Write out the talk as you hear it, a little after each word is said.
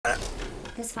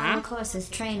His final course is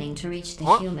training to reach the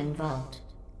human vault.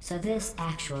 So this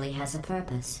actually has a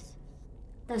purpose.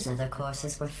 Those other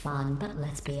courses were fun, but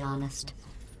let's be honest.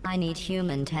 I need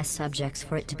human test subjects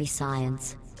for it to be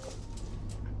science.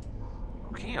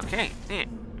 Okay, see it.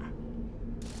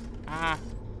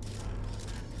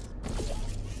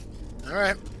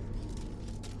 Alright.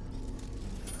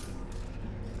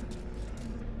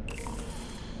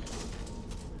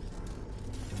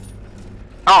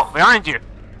 Oh, behind you.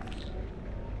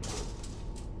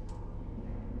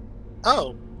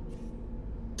 Oh.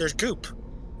 There's goop.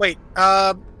 Wait,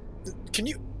 can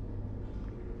you...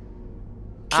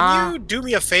 Can you do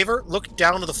me a favor? Look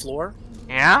down to the floor.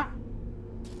 Yeah?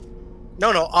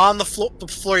 No, on the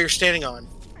floor you're standing on.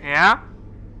 Yeah?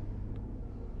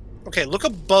 Okay, look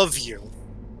above you.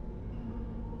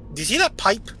 Do you see that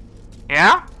pipe?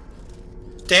 Yeah?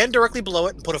 Stand directly below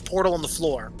it and put a portal on the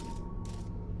floor.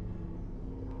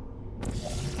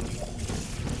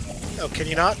 Oh, can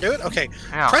you not do it? Okay.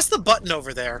 Yeah. Press the button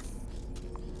over there.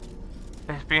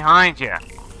 It's behind you.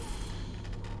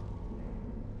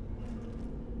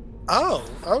 Oh,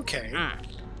 okay.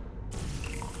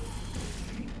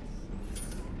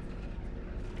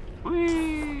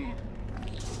 Whee!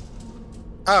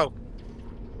 Oh.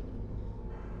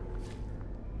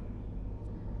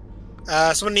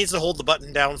 Someone needs to hold the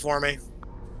button down for me.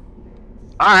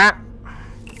 Alright.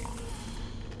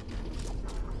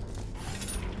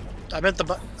 I meant the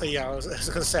button. Yeah, I was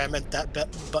gonna say I meant that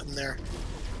button there.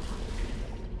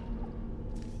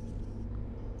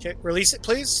 Okay, release it,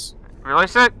 please.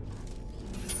 Release it?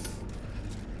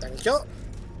 Thank you.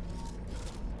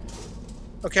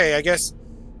 Okay, I guess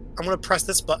I'm gonna press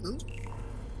this button.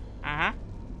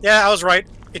 Yeah, I was right.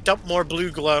 It dumped more blue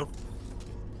glow.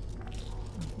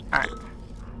 Alright.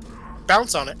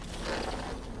 Bounce on it.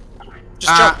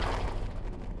 Just jump.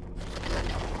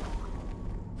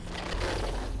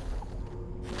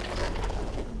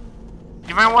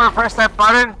 You might want to press that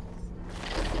button.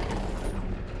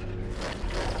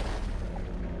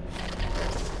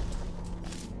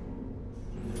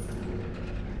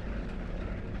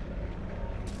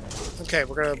 Okay,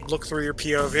 we're gonna look through your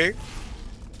POV.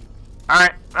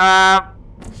 Alright,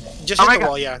 Just oh hit the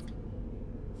wall, yeah.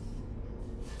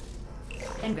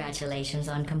 Congratulations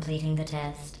on completing the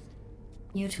test.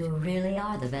 You two really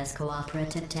are the best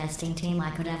cooperative testing team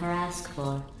I could ever ask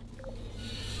for.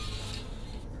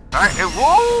 Alright,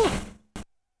 whoa!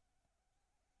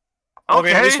 Well, I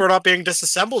mean, at least Okay. we're not being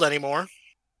disassembled anymore.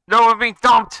 No, we're being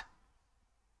dumped.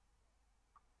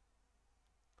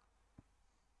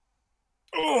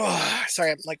 Ugh,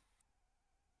 sorry, I'm like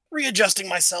readjusting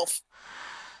myself.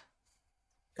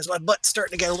 Because my butt's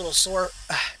starting to get a little sore.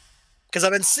 Because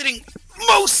I've been sitting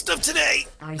most of today.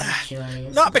 Are you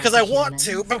curious? Not because about I the want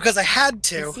to, humans? but because I had It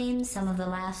to. seems some of the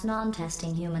last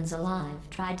non-testing humans alive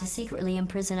tried to secretly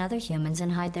imprison other humans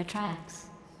and hide their tracks.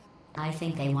 I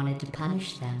think they wanted to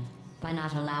punish them by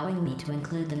not allowing me to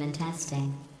include them in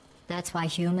testing. That's why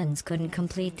humans couldn't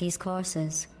complete these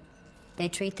courses. They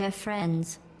treat their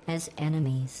friends as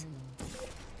enemies.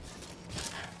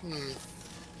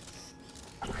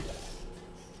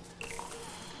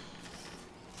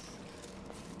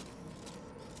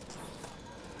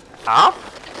 Up?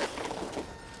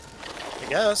 I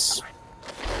guess.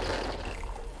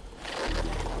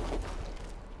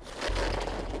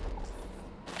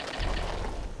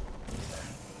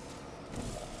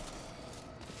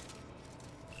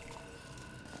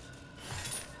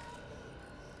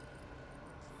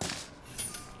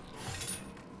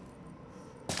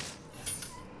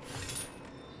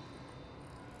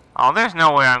 Oh, there's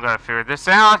no way I'm gonna figure this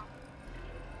out.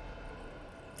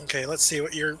 Okay, let's see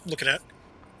what you're looking at.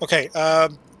 Okay,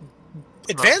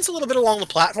 advance a little bit along the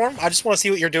platform. I just want to see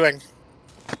what you're doing.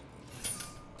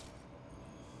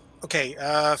 Okay,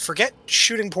 forget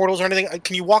shooting portals or anything.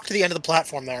 Can you walk to the end of the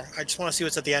platform there? I just want to see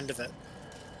what's at the end of it.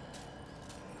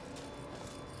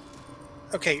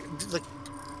 Okay, like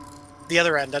the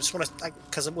other end. I just want to,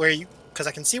 because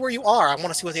I can see where you are. I want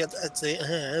to see what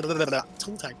the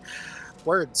tongue tag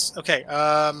words. Okay,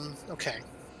 okay.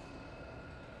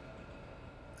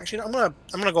 Actually, no,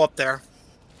 I'm gonna go up there.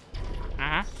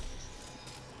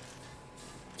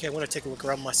 Okay, I'm gonna take a look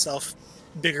around myself.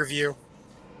 Bigger view.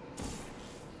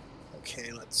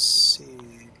 Okay, let's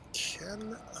see.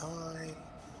 Can I?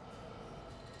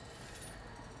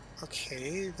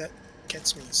 Okay, that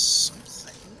gets me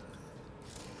something.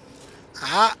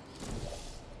 Ah!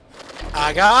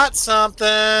 I got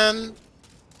something!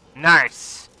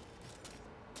 Nice.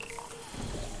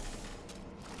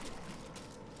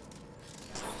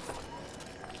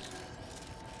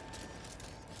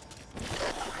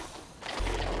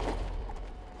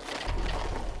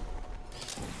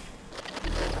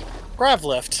 grav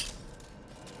lift.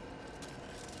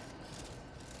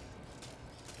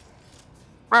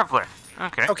 Reveler.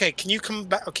 Okay. Okay, can you come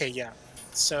back? Okay, yeah.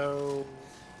 So...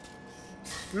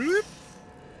 Whoop.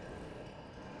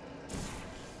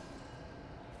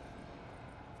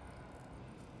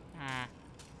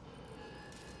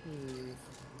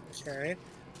 Okay.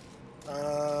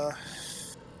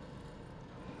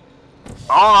 Hold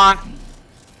on.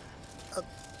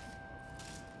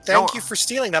 Thank you for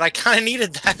stealing that. I kind of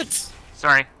needed that.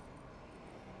 Sorry.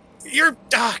 You're...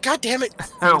 God damn it.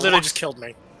 You literally just killed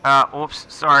me. Whoops.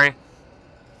 Sorry.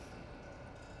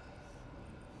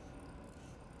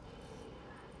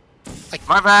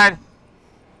 My bad.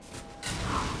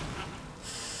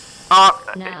 Now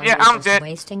yeah, you're I'm just dead.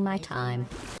 wasting my time.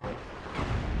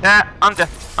 Yeah, I'm dead.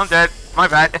 I'm dead. My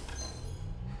bad.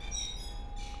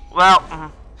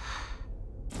 Well...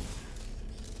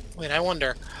 Wait, I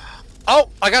wonder... Oh!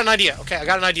 I got an idea. Okay, I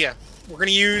got an idea. We're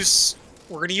gonna use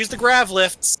the grav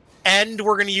lifts, and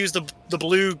we're gonna use the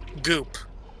blue goop.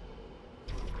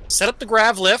 Set up the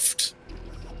grav lift.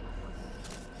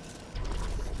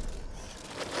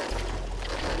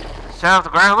 Set up the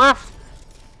ground lift?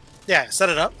 Yeah, set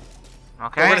it up.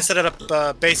 Okay. We're gonna set it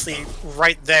up basically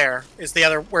right there. Is the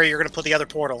other where you're gonna put the other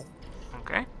portal.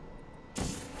 Okay.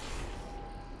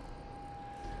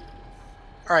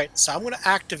 Alright, so I'm gonna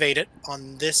activate it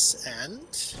on this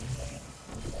end.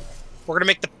 We're gonna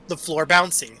make the floor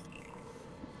bouncy.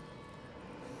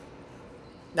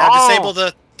 Now disable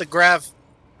the grav.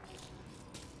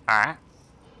 Alright.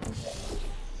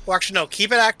 Well, actually, no.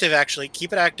 Keep it active, actually.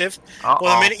 Keep it active. Uh-oh.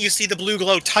 Well, the minute you see the blue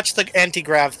glow touch the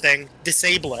anti-grav thing,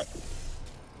 disable it.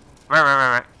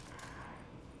 Right.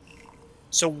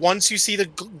 So once you see the...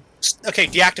 Okay,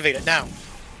 deactivate it now.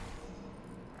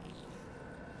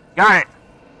 Got it.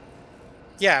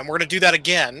 Yeah, and we're going to do that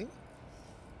again.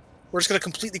 We're just going to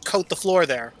completely coat the floor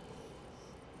there.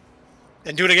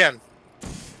 And do it again.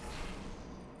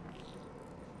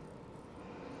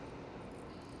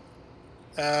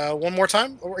 One more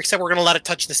time? Except we're going to let it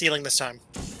touch the ceiling this time.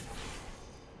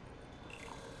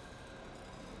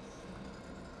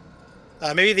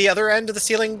 Maybe the other end of the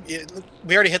ceiling?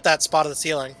 We already hit that spot of the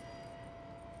ceiling.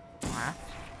 Alright.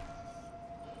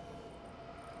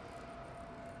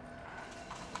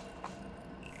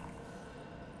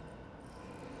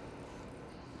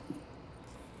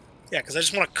 Yeah, because I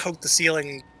just want to coat the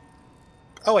ceiling.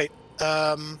 Oh, wait.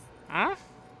 Hmm? I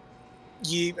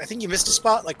think you missed a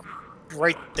spot, like,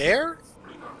 right there?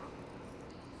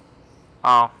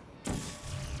 Oh.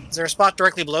 Is there a spot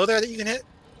directly below there that you can hit?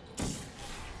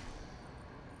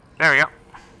 There we go.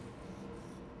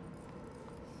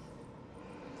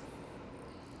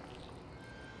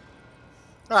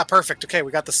 Ah, perfect. Okay,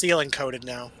 we got the ceiling coated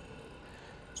now.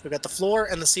 So we got the floor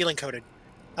and the ceiling coated.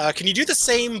 Can you do the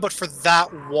same, but for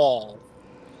that wall?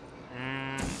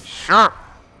 Sure.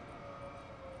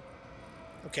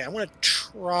 Okay, I'm gonna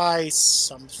try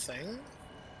something.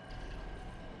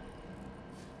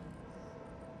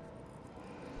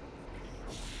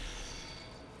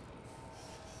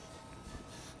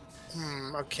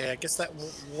 Okay, I guess that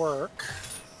won't work.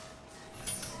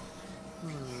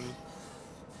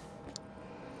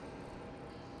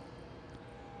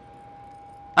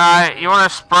 You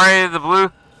want to spray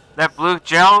that blue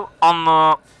gel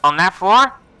on that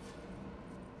floor?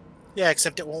 Yeah,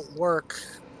 except it won't work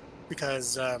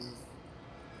because, Well,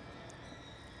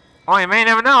 you may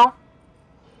never know.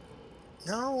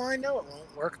 No, I know it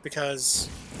won't work because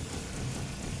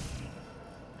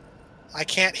I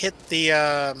can't hit the,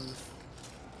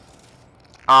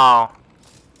 Oh,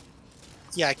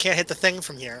 Yeah, I can't hit the thing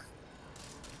from here.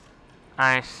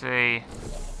 I see.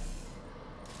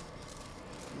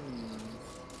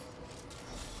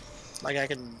 Like, I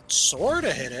can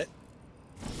sorta hit it.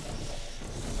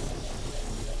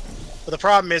 But the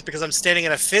problem is, because I'm standing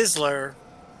in a fizzler...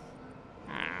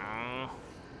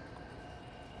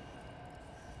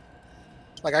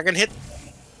 Like, I can hit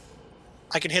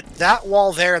that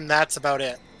wall there, and that's about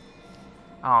it.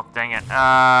 Oh, dang it.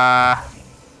 Oh,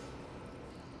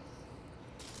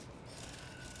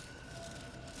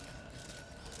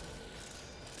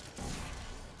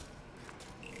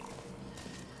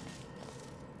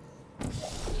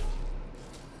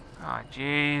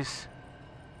 jeez.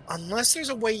 Unless there's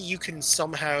a way you can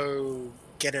somehow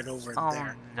get it over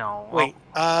there. No. Wait,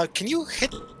 can you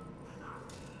hit...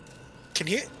 Can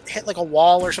you hit, like, a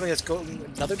wall or something that's going in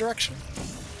another direction?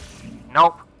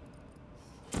 Nope.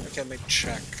 Okay, let me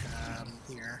check,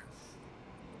 here.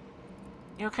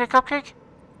 You okay, Cupcake?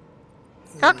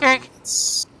 Cupcake!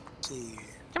 Let's see.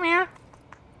 Come here.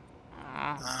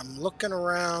 I'm looking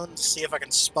around to see if I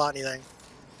can spot anything.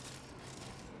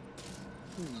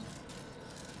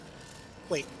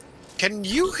 Wait, can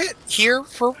you hit here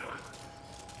for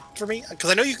me?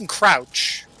 Because I know you can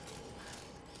crouch.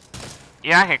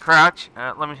 Yeah, I can crouch.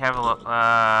 Let me have a look.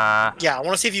 Yeah, I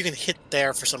want to see if you can hit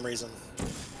there for some reason.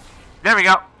 There we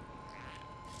go.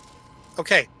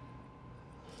 Okay.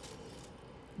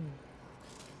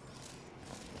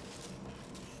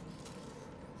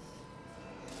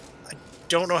 I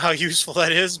don't know how useful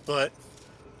that is, but...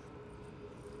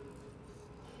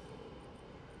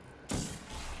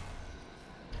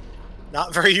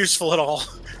 not very useful at all.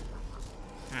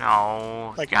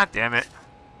 No. Like, God damn it.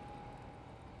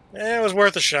 it was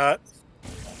worth a shot.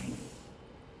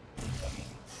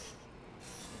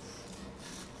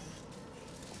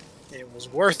 It was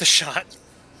worth a shot.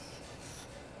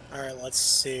 Alright, let's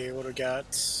see what we got.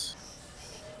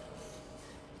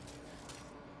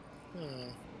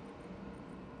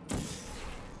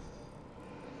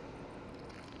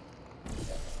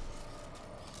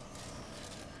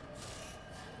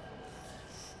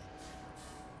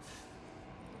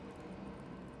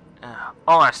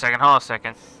 Hold on a second, hold on a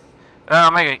second.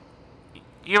 Omega,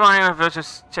 you mind if I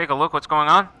just take a look what's going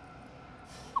on?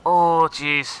 Oh,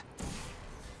 jeez.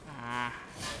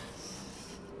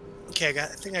 Okay, I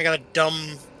think I got a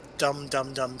dumb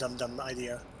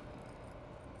idea.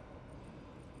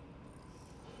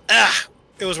 Ah!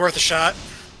 It was worth a shot.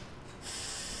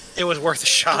 It was worth a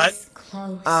shot. This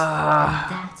close.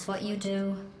 That's what you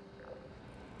do?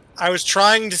 I was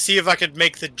trying to see if I could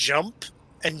make the jump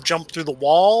and jump through the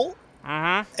wall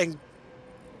and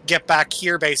get back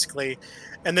here, basically,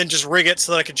 and then just rig it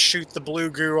so that I could shoot the blue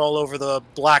goo all over the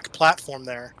black platform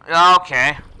there.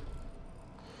 Okay.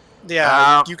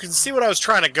 Yeah, you can see what I was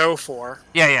trying to go for.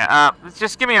 Yeah.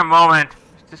 Just give me a moment.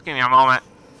 Just give me a moment.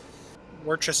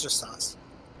 Worcester sauce.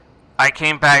 I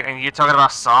came back and you're talking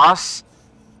about sauce?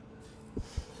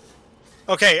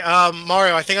 Okay,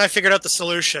 Mario, I think I figured out the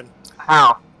solution.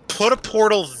 How? Put a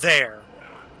portal there.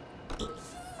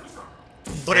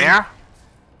 But there?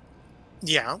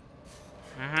 Yeah.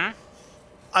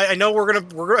 I know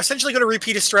we're essentially gonna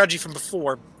repeat a strategy from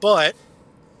before, but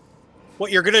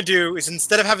what you're gonna do is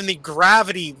instead of having the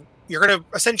gravity, you're gonna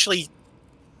essentially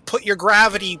put your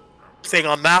gravity thing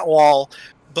on that wall,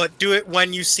 but do it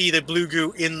when you see the blue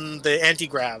goo in the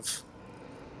anti-grav.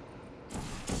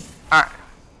 Alright.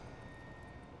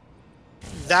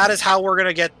 That is how we're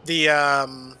gonna get the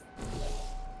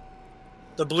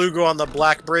blue goo on the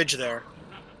black bridge there.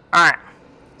 Alright.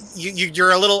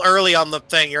 You're a little early on the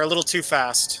thing. You're a little too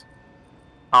fast.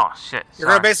 Oh, shit. You're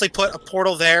gonna basically put a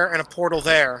portal there and a portal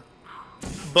there.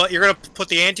 But you're gonna put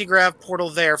the anti-grav portal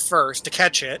there first to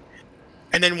catch it.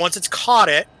 And then once it's caught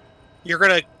it, you're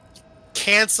gonna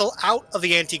cancel out of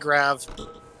the anti-grav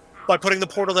by putting the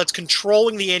portal that's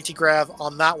controlling the anti-grav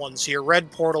on that one. So your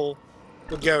red portal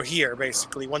would go here,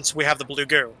 basically, once we have the blue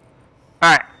goo.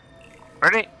 Alright.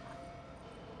 Ready?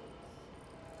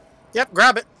 Yep,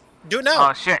 grab it. Do it now.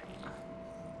 Oh, shit.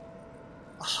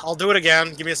 I'll do it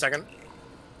again. Give me a second.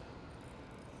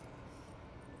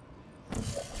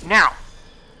 Now.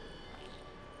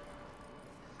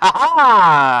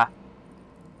 Aha!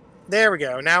 There we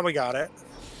go. Now we got it.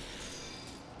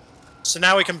 So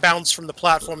now we can bounce from the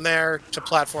platform there to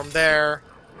platform there.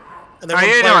 And then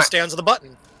one player stands on the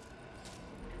button.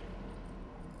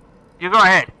 You go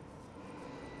ahead.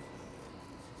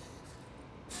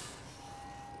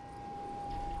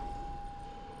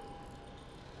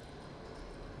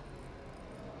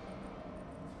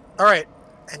 Alright.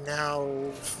 And now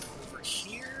over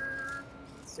here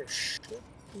there should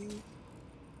be...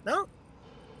 No?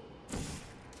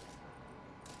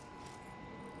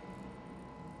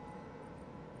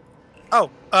 Oh,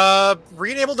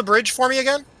 re-enable the bridge for me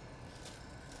again?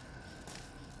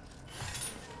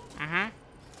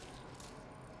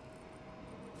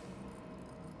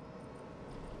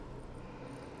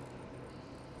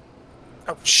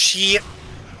 Oh, shit.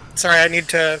 Sorry, I need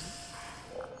to...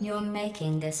 You're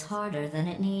making this harder than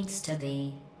it needs to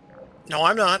be. No,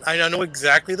 I'm not. I know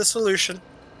exactly the solution.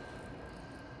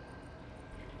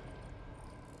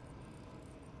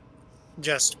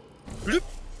 Just... bloop.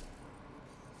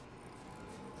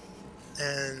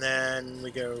 And then we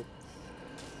go...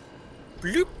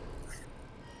 bloop.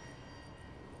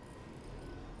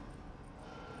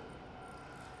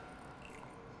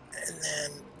 And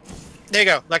then... there you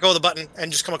go. Let go of the button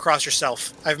and just come across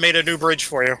yourself. I've made a new bridge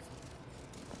for you.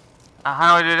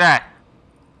 How do I do that?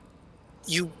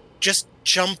 You just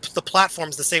jump the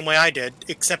platforms the same way I did,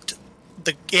 except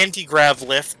the anti-grav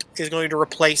lift is going to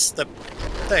replace the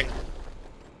thing.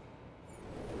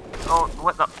 Oh,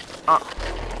 what the...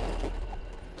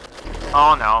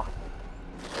 Oh, no.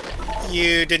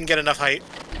 You didn't get enough height.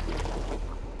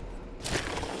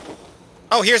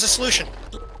 Oh, here's a solution.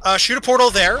 Shoot a portal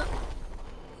there.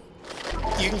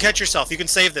 You can catch yourself. You can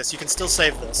save this. You can still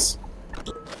save this.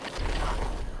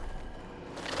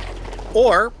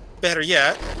 Or, better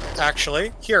yet,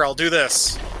 actually, here, I'll do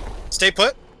this. Stay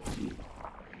put.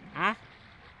 Huh?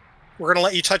 We're gonna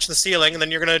let you touch the ceiling, and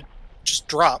then you're gonna just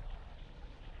drop.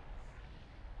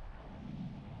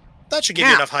 That should give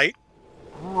you enough height.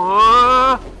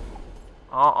 Whoa.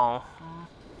 Uh-oh.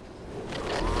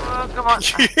 Come on.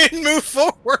 You didn't move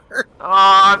forward.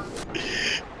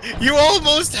 You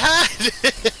almost had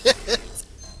it.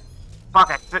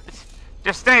 Fuck it.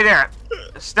 Just stay there.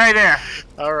 Stay there.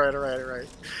 Alright.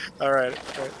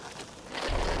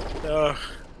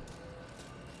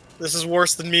 This is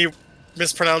worse than me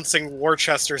mispronouncing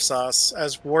Worcester sauce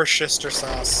as Worcester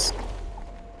sauce.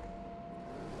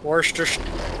 Worcester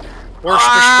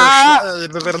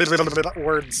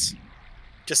words.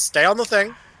 Just stay on the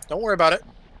thing. Don't worry about it.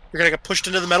 You're gonna get pushed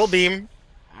into the metal beam.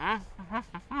 And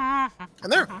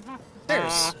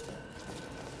there's.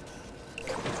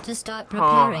 To start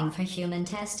preparing for human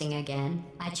testing again,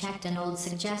 I checked an old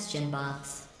suggestion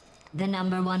box. The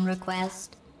 #1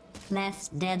 request: less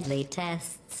deadly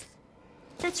tests.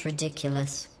 That's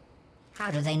ridiculous.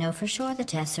 How do they know for sure the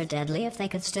tests are deadly if they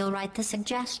could still write the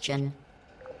suggestion?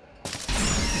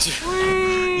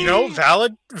 You know,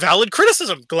 valid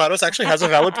criticism. GLaDOS actually has a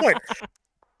valid point.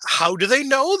 How do they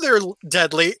know they're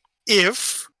deadly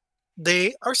if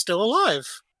they are still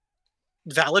alive?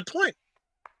 Valid point.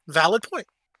 Valid point.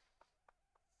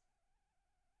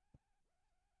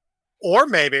 Or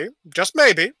maybe, just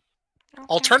maybe,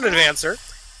 alternative answer,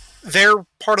 they're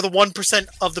part of the 1%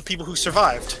 of the people who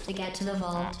survived. To get to the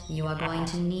vault, you are going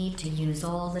to need to use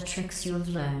all the tricks you have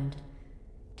learned.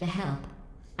 To help,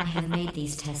 I have made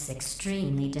these tests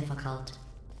extremely difficult.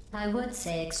 I would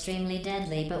say extremely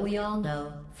deadly, but we all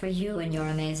know, for you and your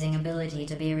amazing ability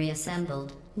to be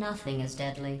reassembled, nothing is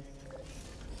deadly.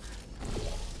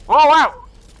 Whoa, wow!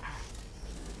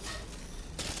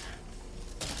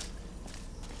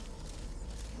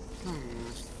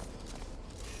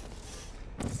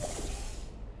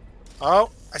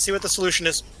 Oh, I see what the solution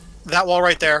is. That wall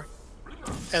right there.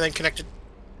 And then connect it.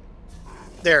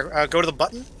 There, go to the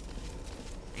button.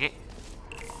 Yeah.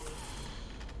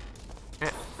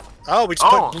 Yeah. Oh, we just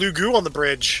put blue goo on the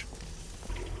bridge.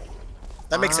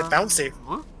 That makes it bouncy.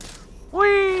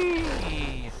 Whee!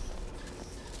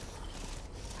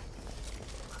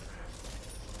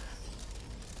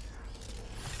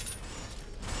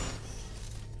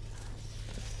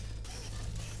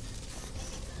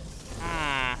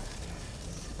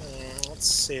 Let's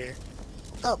see.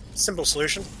 Oh, simple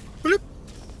solution. Bloop.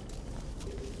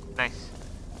 Nice.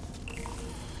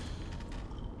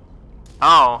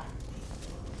 Oh.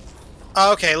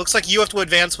 Okay, looks like you have to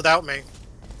advance without me.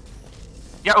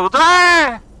 Yeah,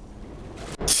 Udra!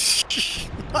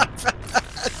 Not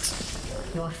bad.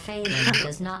 Your failing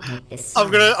does not make this I'm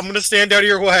gonna stand out of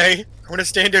your way. I'm gonna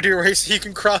stand out of your way so you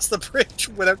can cross the bridge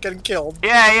without getting killed.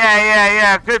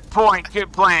 Yeah. Good point.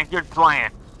 Good plan.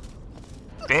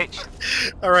 Bitch.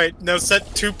 Alright, now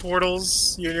set 2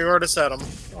 portals. You already set them,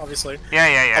 obviously.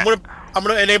 Yeah. I'm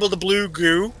gonna enable the blue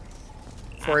goo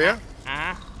for you.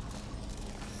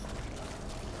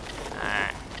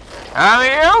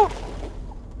 Alley-oo?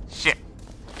 Shit.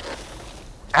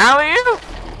 Alley-oo?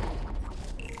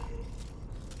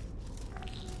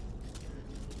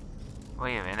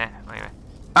 Wait a minute.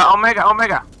 Omega.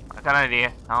 I got an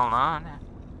idea. Hold on.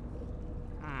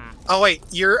 Oh wait,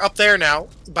 you're up there now,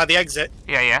 by the exit.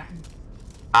 Yeah.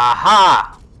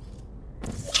 Aha!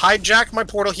 Hijack my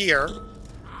portal here.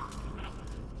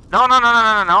 No.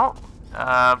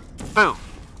 Boo.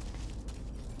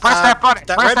 Press that button.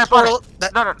 That Press red that portal.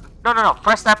 button. No.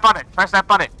 Press that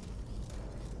button.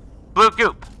 Blue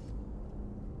goop.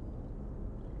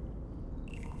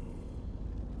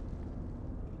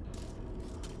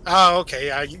 Oh, okay.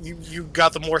 Yeah, you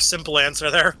got the more simple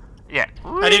answer there. Yeah.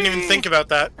 I didn't even think about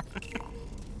that.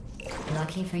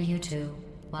 Lucky for you two,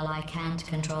 while I can't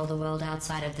control the world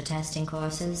outside of the testing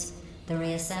courses, the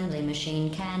reassembly machine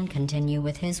can continue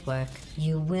with his work.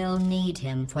 You will need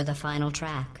him for the final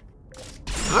track.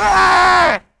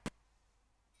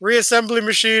 Reassembly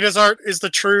machine is the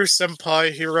true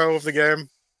senpai hero of the game.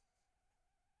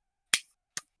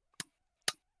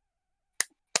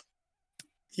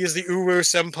 He is the Uwu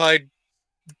senpai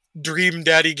dream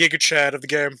daddy Giga Chad of the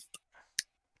game.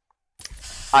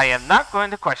 I am not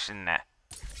going to question that.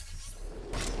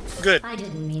 Good. I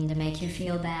didn't mean to make you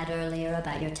feel bad earlier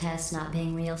about your tests not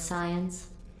being real science.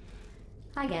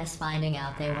 I guess finding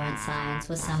out they weren't science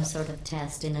was some sort of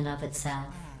test in and of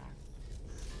itself.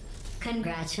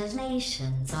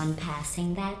 Congratulations on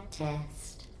passing that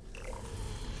test.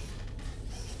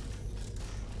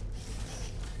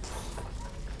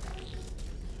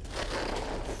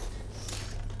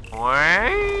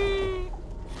 Wait.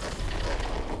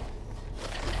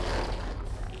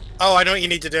 Oh, I know what you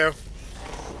need to do.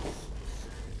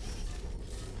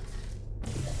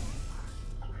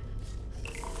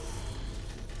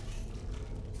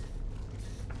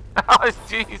 Oh,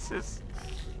 Jesus.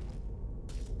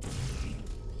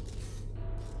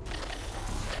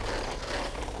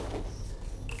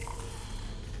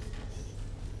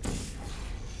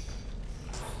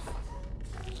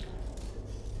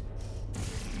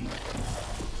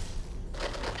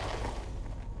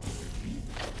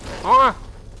 Oh.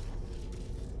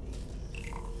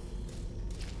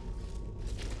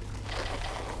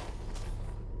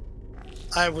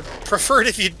 I would prefer it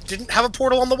if you didn't have a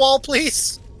portal on the wall,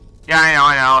 please. Yeah,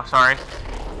 I know. Sorry.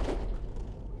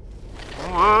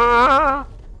 Whoa.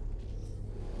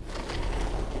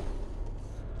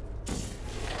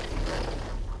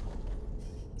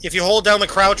 If you hold down the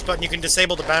crouch button, you can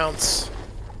disable the bounce.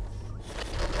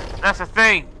 That's the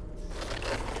thing.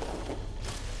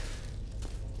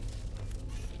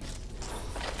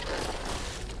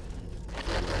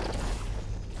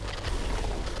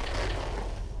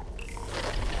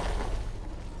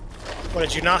 What,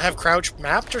 did you not have crouch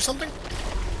mapped or something?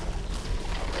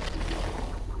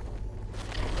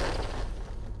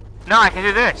 No, I can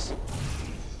do this.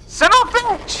 Son of a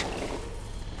bitch!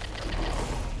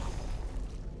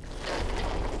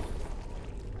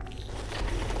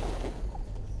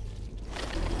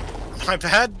 My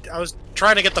bad. I was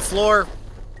trying to get the floor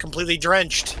completely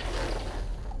drenched.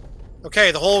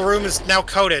 Okay, the whole room is now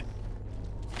coated.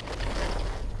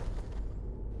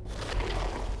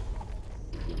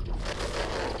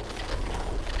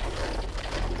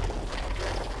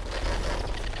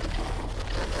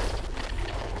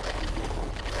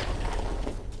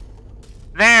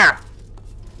 There!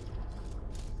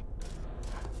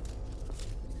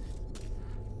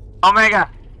 Omega!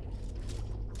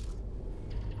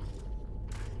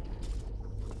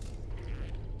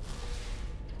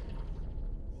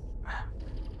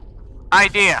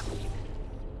 Idea.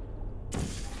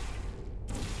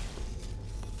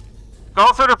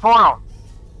 Go through the portal.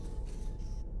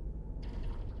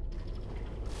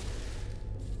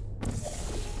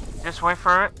 Just wait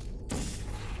for it.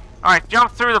 Alright,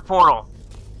 jump through the portal.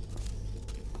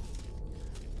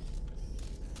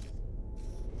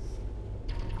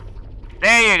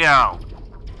 There you go.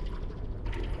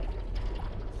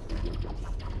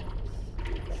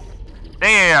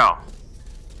 There you go.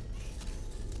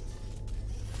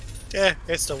 Yeah,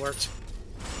 it still worked.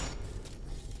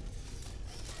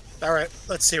 Alright,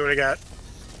 let's see what we got.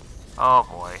 Oh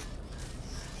boy.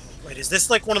 Wait, is this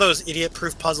like one of those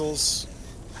idiot-proof puzzles?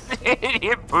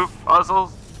 Idiot proof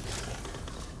puzzles.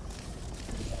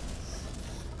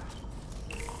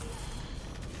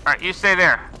 Alright, you stay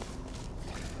there.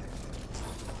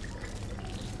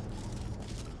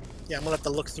 Yeah, I'm gonna have to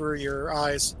look through your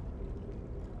eyes.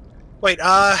 Wait,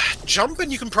 jump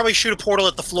and you can probably shoot a portal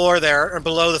at the floor there, or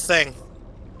below the thing.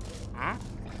 Hmm?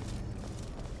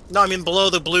 No, I mean below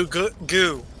the blue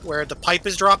goo, where the pipe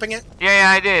is dropping it.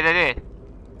 Yeah, I did.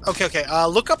 Okay,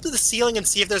 look up to the ceiling and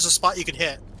see if there's a spot you can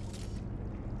hit.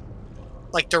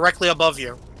 Like, directly above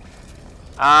you.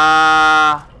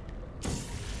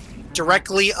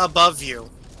 Directly above you.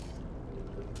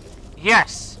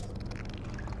 Yes.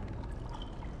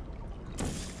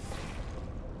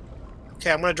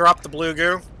 Okay, I'm gonna drop the blue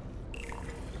goo.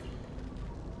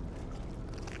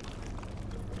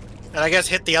 And I guess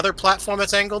hit the other platform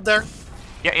that's angled there?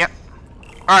 Yep.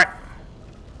 Alright.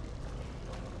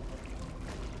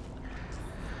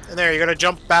 And there, you're gonna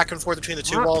jump back and forth between the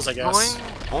two walls, I guess.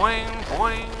 Boing,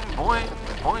 boing, boing,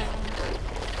 boing.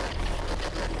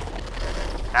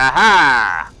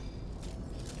 Aha!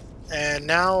 And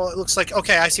now it looks like...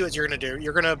 Okay, I see what you're gonna do.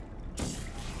 You're gonna...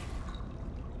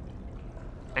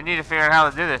 I need to figure out how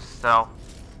to do this, though.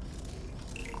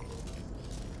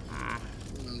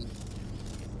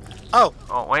 Oh!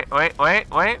 Oh, wait.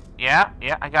 Yeah,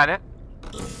 I got it.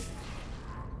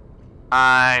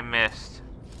 I missed.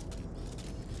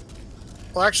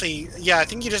 Well, actually, yeah, I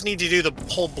think you just need to do the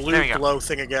whole blue glow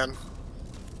thing again.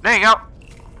 There you go.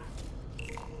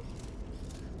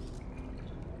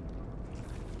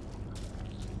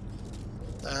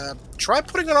 Try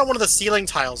putting it on one of the ceiling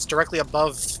tiles directly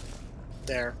above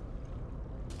there.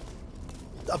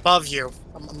 Above you.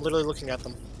 I'm literally looking at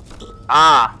them.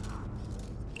 Ah.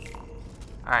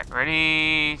 Alright,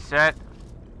 ready, set.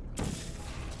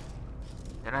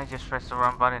 Did I just press the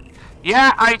wrong button?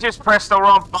 Yeah, I just pressed the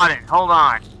wrong button. Hold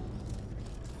on.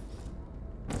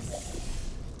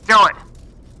 Do it.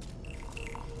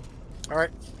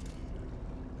 Alright.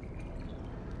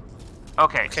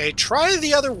 Okay. Okay, try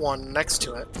the other one next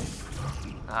to it.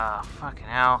 Fucking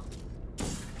hell.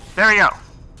 There we go.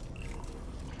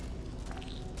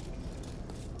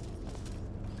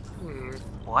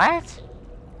 What?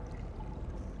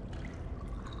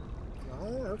 Oh,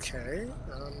 okay.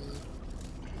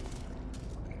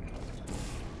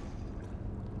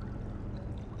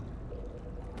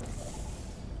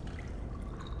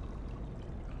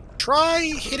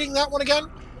 Try hitting that one again.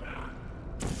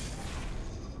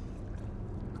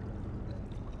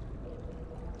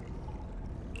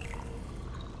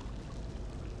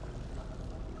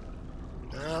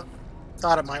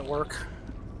 Thought it might work.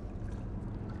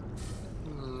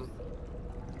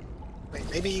 Wait,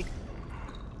 maybe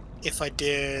if I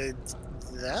did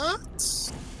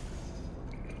that?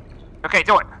 Okay,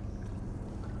 do it.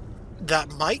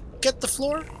 That might get the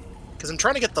floor? Because I'm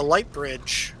trying to get the light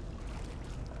bridge.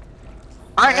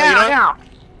 Alright, you know now.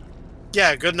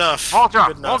 Yeah, good enough. Wall jump,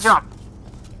 Good enough. wall jump.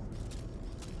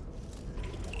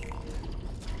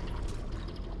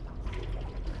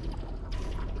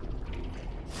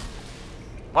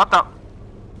 What the?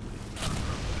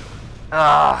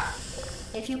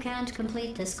 If you can't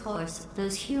complete this course,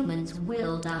 those humans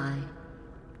will die.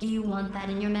 Do you want that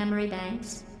in your memory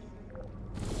banks?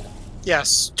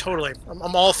 Yes, totally.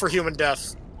 I'm all for human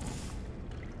death.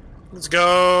 Let's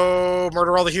go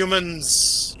murder all the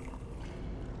humans.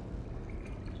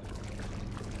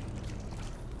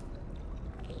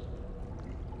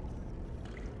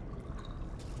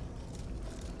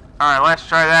 Alright, let's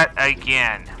try that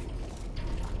again.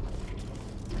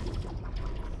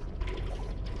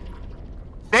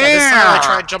 There! This time I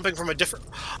tried jumping from a different...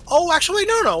 Oh, actually,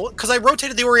 no. Because I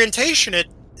rotated the orientation, it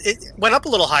went up a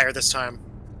little higher this time.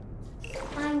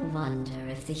 I wonder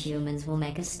if the humans will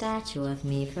make a statue of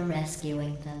me for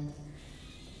rescuing them.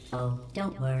 Oh,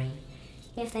 don't worry.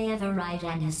 If they ever write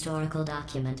an historical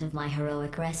document of my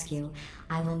heroic rescue,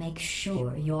 I will make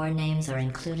sure your names are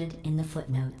included in the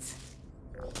footnotes.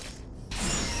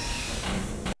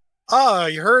 Oh,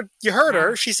 you heard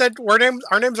her. She said our names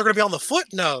are going to be on the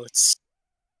footnotes.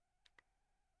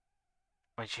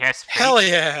 Which has Hell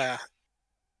yeah!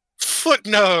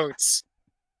 Footnotes!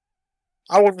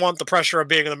 I wouldn't want the pressure of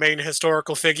being the main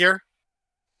historical figure.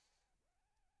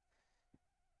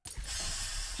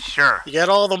 Sure. You get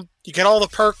all the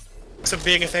perks of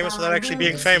being famous without actually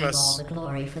being famous. All the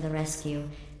glory for the rescue.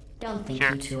 Don't think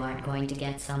Sure. you two aren't going to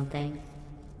get something.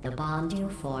 The bond you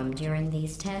form during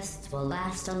these tests will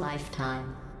last a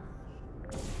lifetime.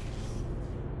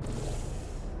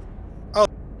 Oh.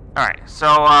 Alright,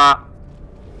 so,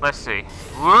 let's see.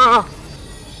 Whoa!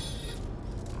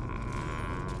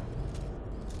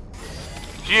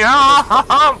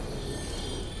 Jump!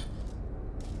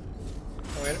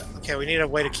 Wait, okay, we need a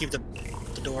way to keep the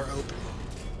door open.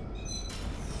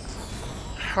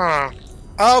 Huh.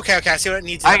 Oh, okay, I see what it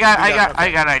needs. I got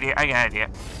an idea.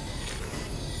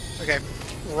 Okay,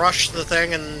 rush the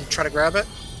thing and try to grab it.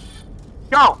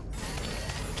 Go!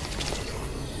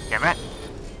 Damn it.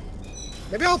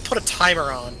 Maybe I'll put a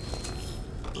timer on.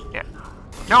 Yeah.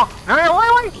 No,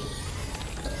 wait!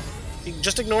 You can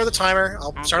just ignore the timer.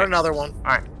 I'll start another one.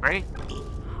 Alright, ready?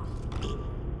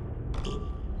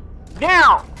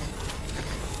 Now!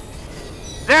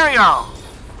 There we go!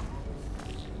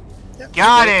 Yep,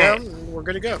 Got get it! down and we're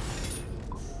good to go.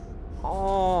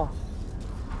 Oh.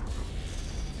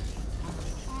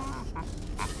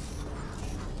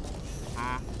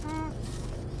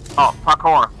 Oh,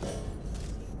 parkour.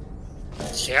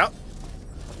 Yep.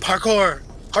 Parkour!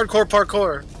 Hardcore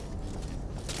parkour!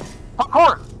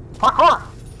 Parkour!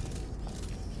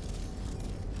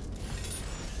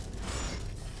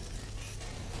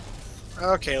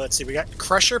 Okay, let's see. We got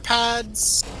crusher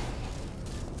pads.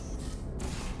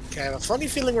 Okay, I have a funny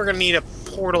feeling we're gonna need a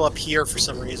portal up here for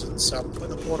some reason, so I'm putting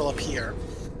the portal up here.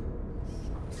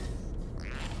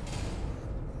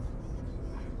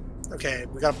 Okay,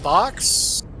 we got a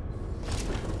box.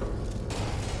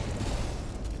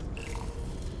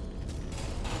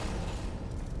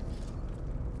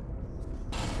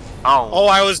 Oh,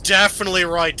 I was definitely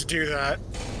right to do that.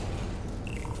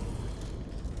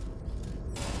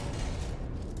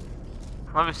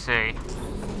 Let me see.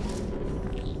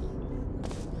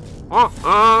 Whoa!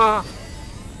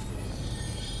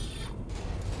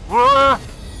 Whoa!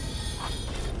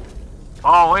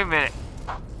 Oh, wait a minute.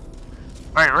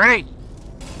 Alright, ready?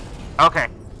 Okay.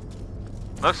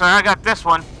 Looks like I got this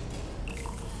one.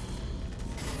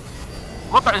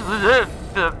 What the?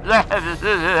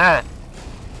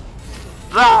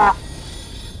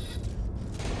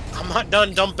 I'm not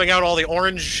done dumping out all the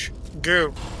orange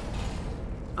goo.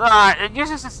 It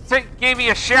just gave me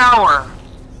a shower.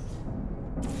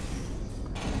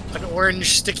 An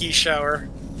orange sticky shower.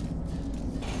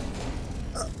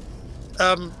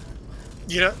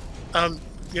 You know,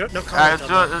 no comment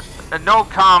on that. No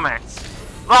comments.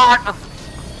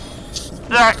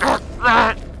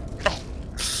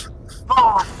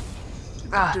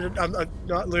 Dude, I'm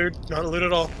not lewd. Not lewd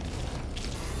at all.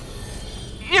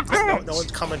 You No, bitch! no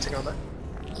one's commenting on that.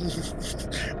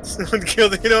 Someone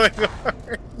killed the annoying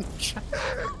orange.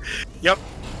 Yep.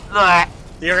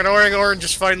 The annoying orange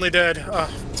is finally dead. Oh,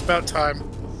 it's about time.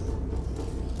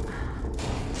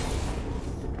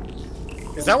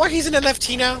 Is that why he's an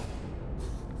NFT now?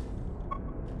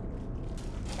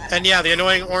 And yeah, the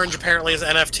annoying orange apparently is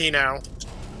NFT now.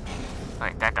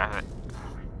 Wait, that does it.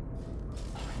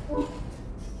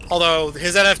 Although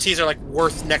his NFTs are like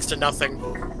worth next to nothing.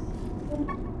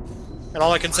 And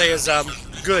all I can say is,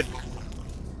 good.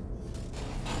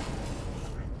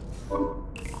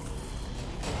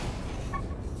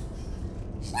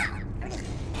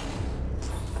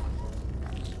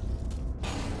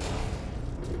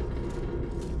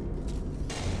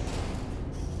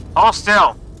 All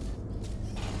still.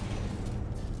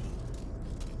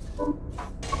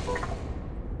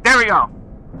 There we go.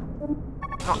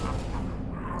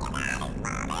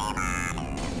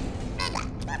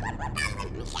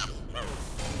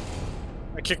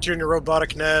 I kicked you in your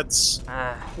robotic neds.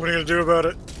 What are you gonna do about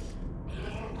it?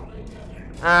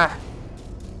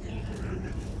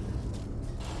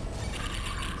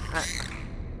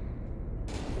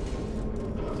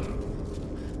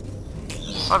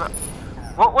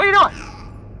 What are you doing?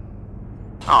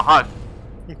 Oh, hug.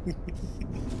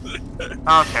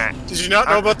 Okay. Did you not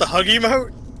know about the hug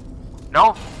emote?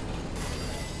 No.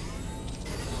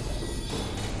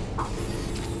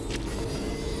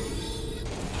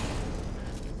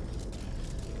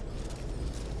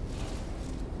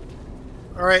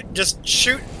 Alright, just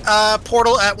shoot a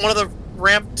portal at one of the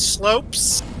ramped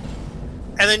slopes,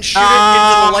 and then shoot it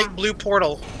into the light blue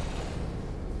portal.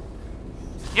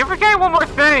 You're forgetting one more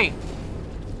thing.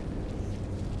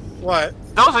 What?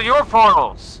 Those are your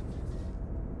portals.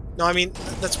 No, I mean,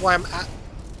 that's why I'm at...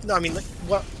 No, I mean, like,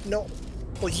 what? No.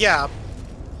 Well, yeah.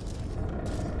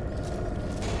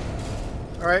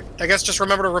 Alright, I guess just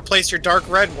remember to replace your dark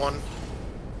red one.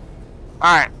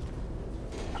 Alright.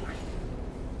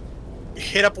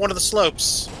 Hit up one of the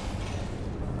slopes.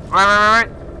 Right.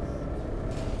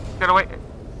 Gotta wait.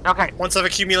 Okay. Once I've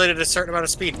accumulated a certain amount of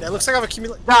speed. It looks like I've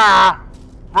accumulated... Ah!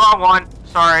 Wrong one.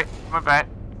 Sorry. My bad.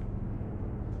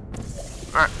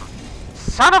 Alright.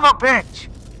 Son of a bitch!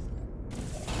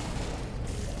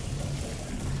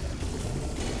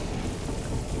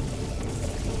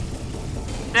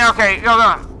 Yeah, okay, go.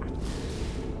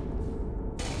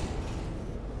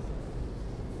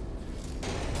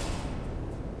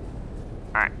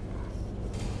 Alright.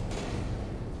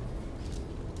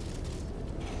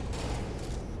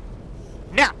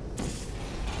 Now!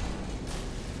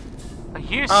 Are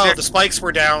you Oh, the spikes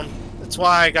were down. That's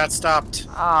why I got stopped.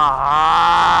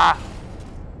 Ah!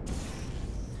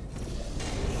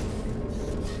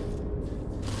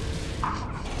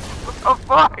 What the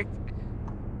fuck?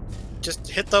 Just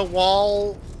hit the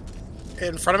wall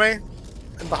in front of me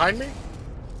and behind me.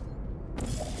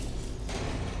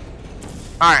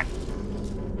 Alright.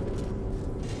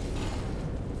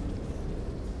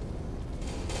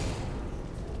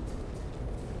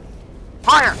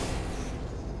 Fire!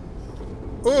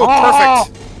 Ooh, Oh!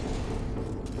 perfect.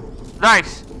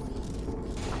 Nice.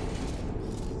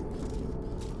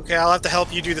 Okay, I'll have to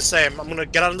help you do the same. I'm gonna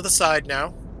get onto the side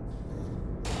now.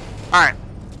 Alright.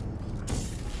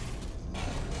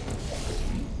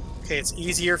 Okay, it's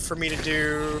easier for me to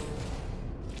do...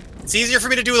 It's easier for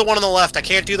me to do the one on the left. I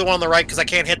can't do the one on the right because I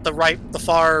can't hit the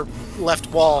far left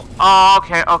wall. Oh,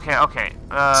 okay.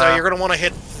 So you're gonna want to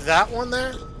hit that one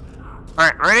there?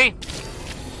 Alright, ready?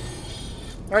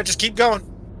 Alright, just keep going.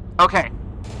 Okay.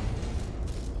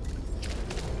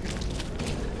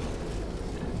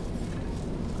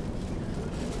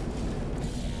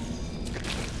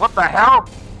 What the hell?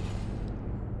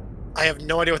 I have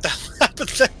no idea what that happened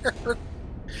there.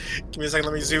 Give me a second,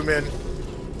 let me zoom in.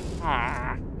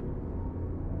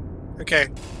 Okay.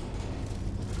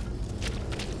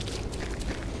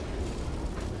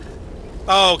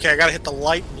 Oh, okay, I gotta hit the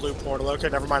light blue portal. Okay,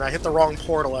 never mind, I hit the wrong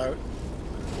portal out.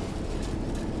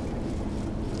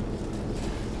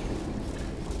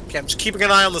 Okay, I'm just keeping an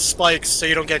eye on the spikes so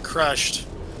you don't get crushed.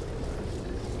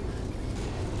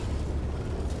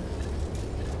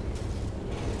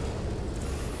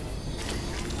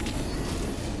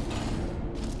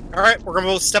 Alright, we're gonna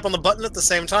both step on the button at the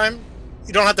same time.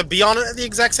 You don't have to be on it at the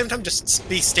exact same time, just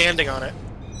be standing on it.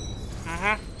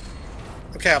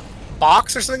 Okay, a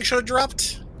box or something should have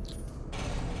dropped?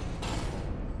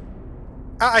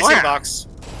 I see a box.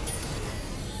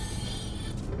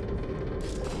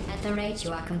 At the rate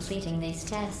you are completing these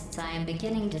tests, I am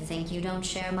beginning to think you don't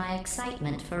share my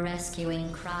excitement for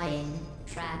rescuing crying,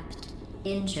 trapped,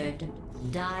 injured,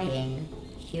 dying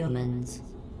humans.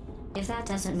 If that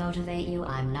doesn't motivate you,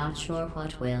 I'm not sure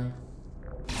what will.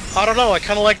 I don't know, I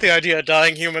kind of like the idea of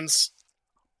dying humans.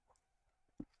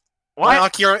 What? My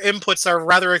ocular inputs are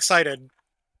rather excited.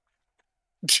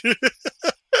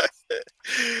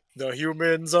 The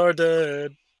humans are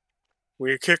dead.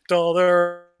 We kicked all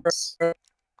their...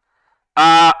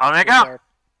 Omega?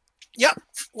 Yep,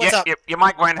 what's up? Your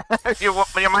mic went... your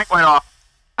mic went off.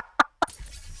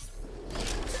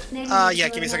 Yeah,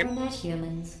 give me a second.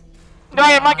 No,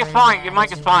 your mic is fine. Your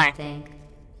mic is fine.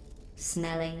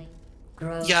 Smelly,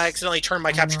 gross. Yeah, I accidentally turned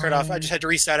my capture card off. I just had to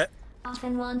reset it.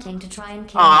 Often wanting to try and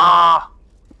kill them.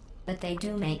 But they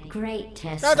do make great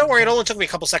tests. No, don't worry, it only took me a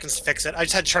couple seconds to fix it. I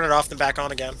just had to turn it off and back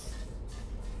on again.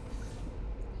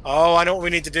 Oh, I know what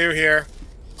we need to do here.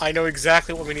 I know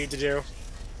exactly what we need to do.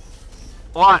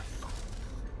 What?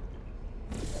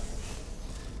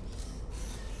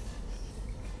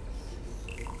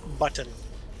 Button.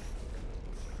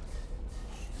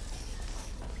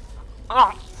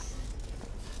 Oh.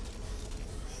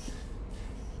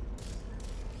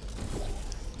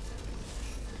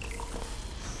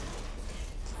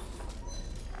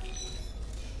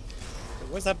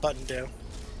 What does that button do?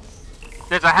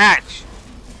 There's a hatch.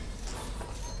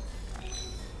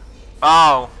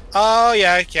 Oh. Oh,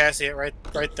 yeah, I see it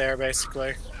right there,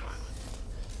 basically.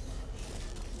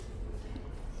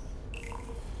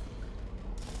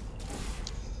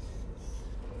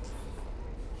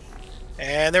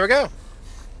 And there we go.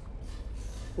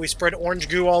 We spread orange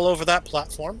goo all over that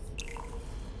platform,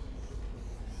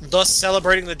 thus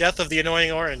celebrating the death of the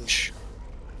annoying orange.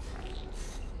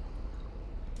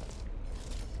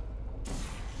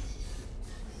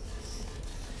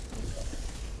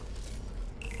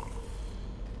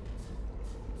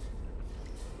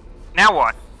 Now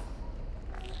what?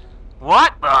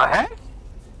 What the heck?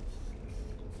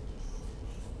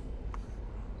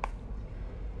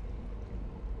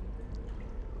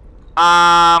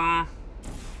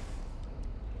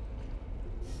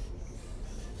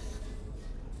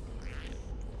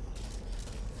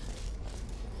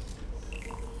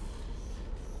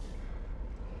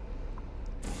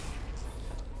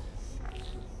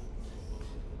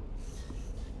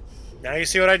 Now you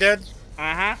see what I did?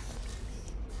 Uh-huh.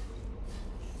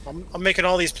 I'm making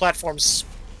all these platforms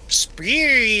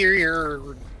spear.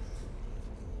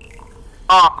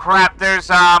 Oh crap, there's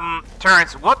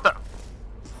turrets. What the?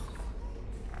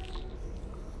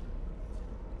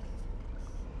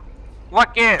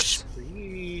 What gives?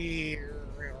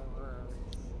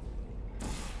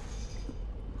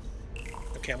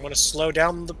 Okay, I'm gonna slow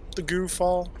down the goo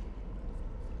fall.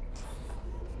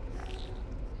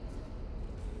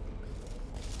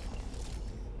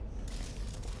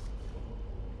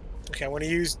 Okay, I want to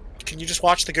use... Can you just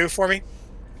watch the goo for me?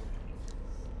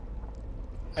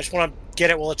 I just want to get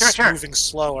it while it's moving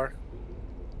slower.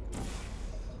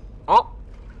 Oh.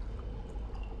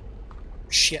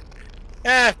 Shit.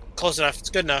 Close enough. It's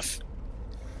good enough.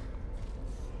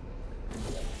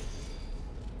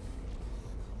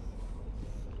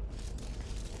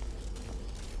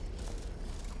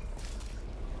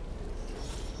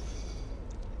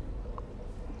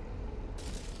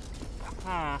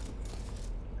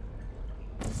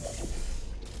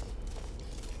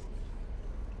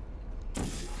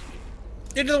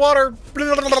 Into the water!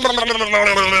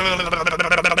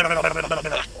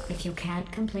 If you can't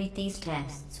complete these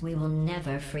tests, we will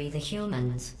never free the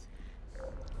humans.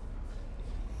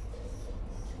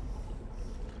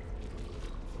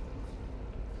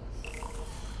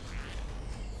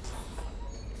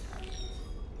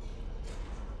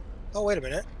 Oh, wait a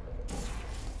minute.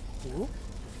 Ooh.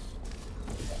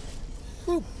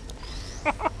 Ooh.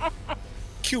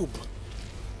 Cube.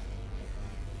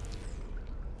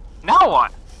 Now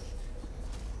what?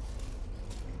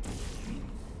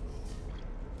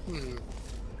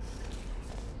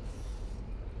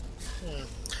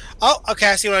 Oh,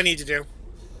 okay, I see what I need to do.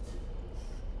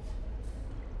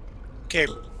 Okay.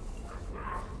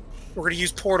 We're gonna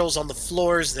use portals on the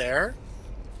floors there.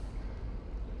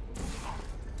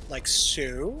 Like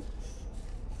so.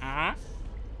 Uh-huh.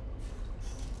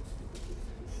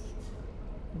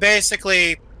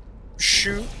 Basically,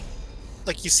 shoot.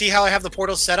 Like, you see how I have the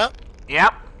portals set up?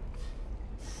 Yep.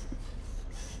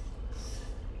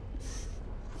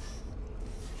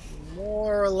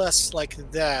 More or less like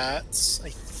that, I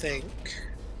think.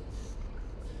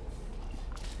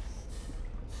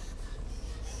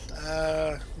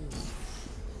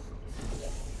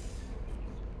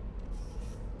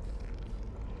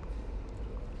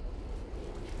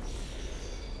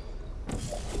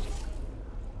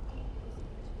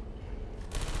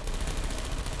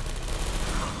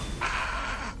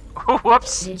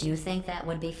 Whoops. Did you think that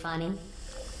would be funny?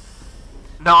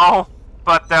 No,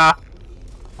 but,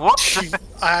 whoops.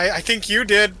 I think you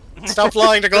did. Stop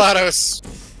lying to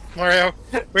GLaDOS, Mario.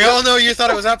 We all know you thought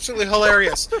it was absolutely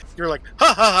hilarious. You were like,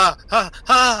 ha ha ha ha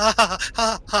ha ha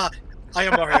ha ha. I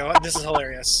am Mario. This is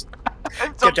hilarious.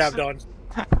 Get dabbed on.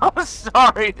 I'm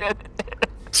sorry.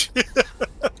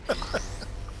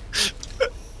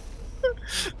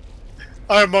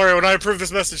 I am Mario, and I approve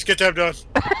this message. Get dabbed on.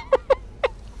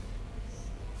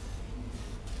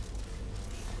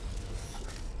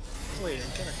 Wait, I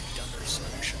got a dumber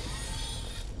solution.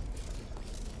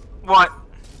 What?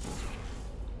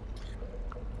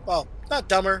 Well, not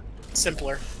dumber,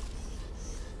 simpler.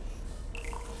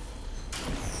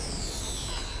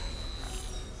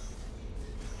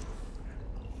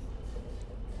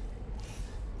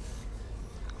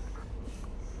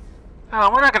 Oh,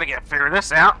 we're not gonna figure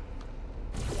this out.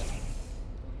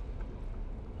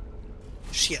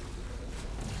 Shit.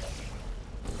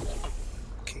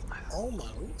 Okay,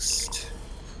 almost.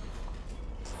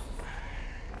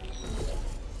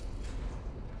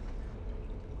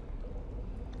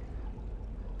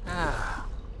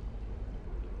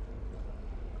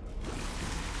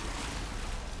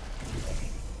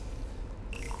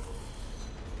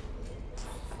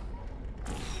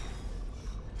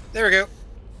 There we go.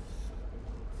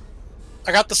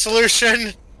 I got the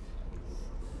solution.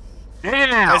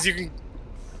 Yeah. As you can,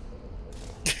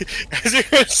 as you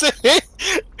can see,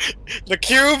 the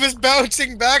cube is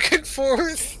bouncing back and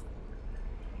forth.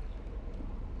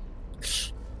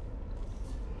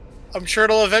 I'm sure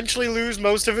it'll eventually lose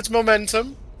most of its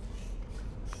momentum.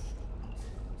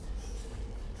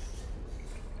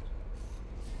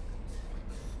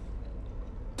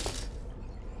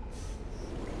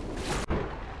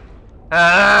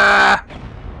 Are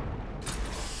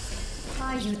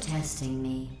you testing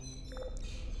me?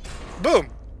 Boom!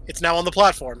 It's now on the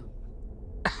platform.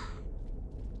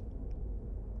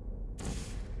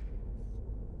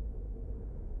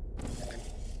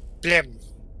 Blim.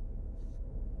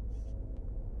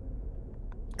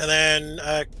 And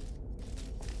then,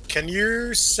 can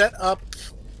you set up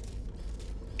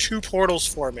 2 portals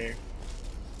for me?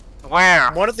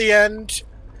 Where? One at the end.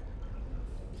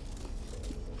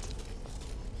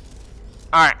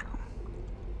 Alright.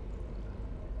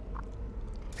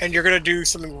 And you're gonna do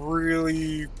something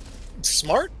really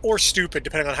smart or stupid,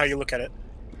 depending on how you look at it.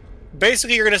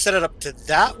 Basically, you're gonna set it up to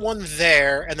that one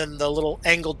there, and then the little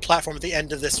angled platform at the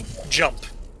end of this jump.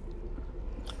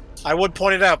 I would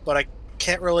point it out, but I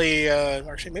can't really,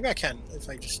 actually, maybe I can, if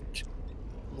I just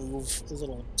move a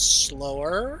little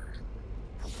slower.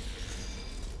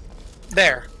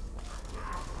 There.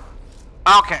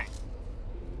 Okay.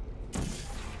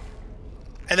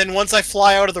 And then once I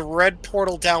fly out of the red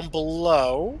portal down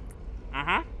below,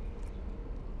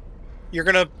 you're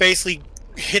gonna basically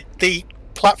hit the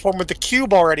platform with the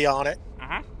cube already on it,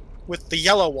 with the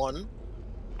yellow one,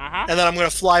 and then I'm gonna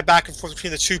fly back and forth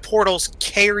between the 2 portals,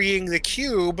 carrying the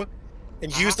cube,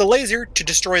 and use the laser to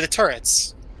destroy the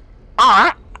turrets.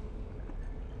 Alright.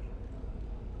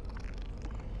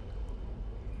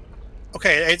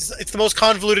 Okay, it's the most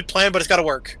convoluted plan, but it's gotta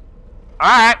work.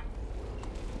 Alright.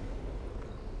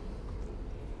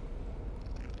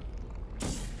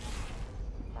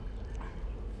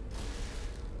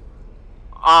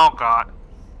 Oh god.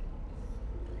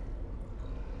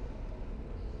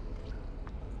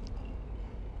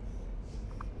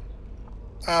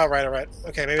 Alright, alright.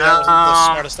 Okay, maybe that wasn't the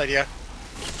smartest idea.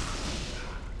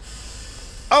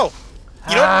 Oh!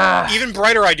 You know what? Even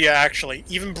brighter idea, actually.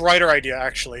 Even brighter idea,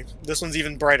 actually. This one's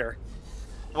even brighter.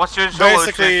 What's your solution?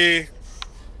 Basically,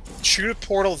 shoot a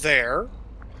portal there,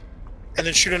 and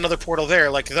then shoot another portal there,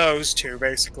 like those 2,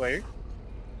 basically.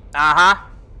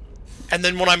 And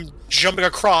then when I'm jumping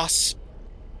across,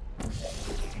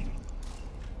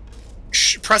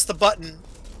 press the button.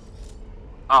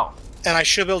 Oh. And I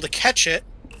should be able to catch it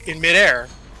in midair.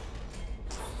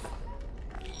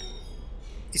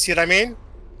 You see what I mean?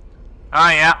 Oh,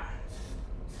 yeah.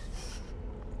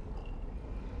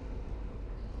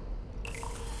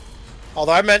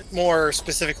 Although I meant more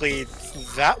specifically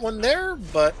that one there,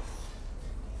 but...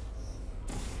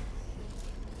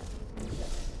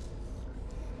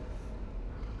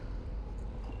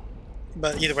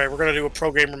 But either way, we're gonna do a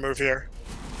pro gamer move here.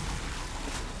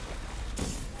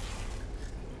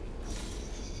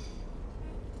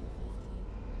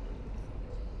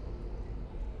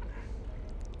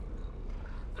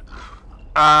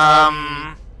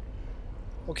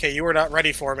 Okay, you were not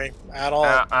ready for me at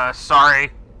all.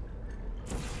 Sorry.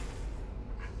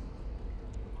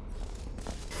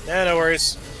 Yeah, no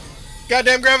worries.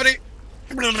 Goddamn gravity!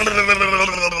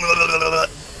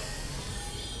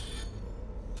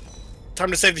 Time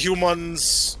to save the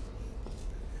humans.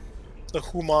 The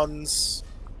humans.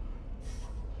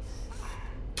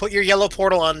 Put your yellow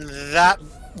portal on that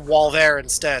wall there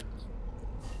instead.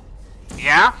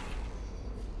 Yeah?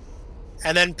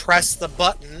 And then press the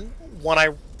button when I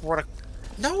run a...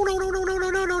 No.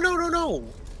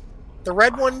 The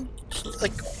red one,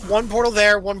 like, one portal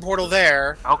there, one portal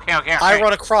there. Okay. I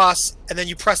run across, and then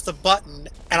you press the button,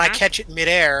 and I catch it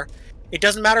midair. It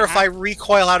doesn't matter if I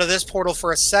recoil out of this portal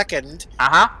for a second,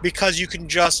 because you can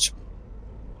just...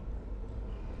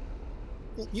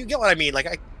 You get what I mean? Like,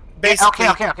 I basically...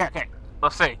 Okay.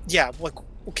 Let's see. Yeah, like,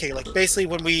 okay, like, basically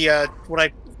when we,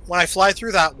 when I fly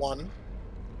through that one,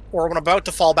 or when I'm about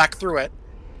to fall back through it,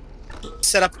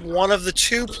 set up one of the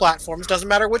two platforms, doesn't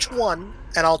matter which one,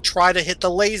 and I'll try to hit the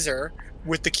laser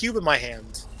with the cube in my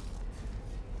hand.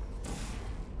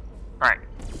 Alright.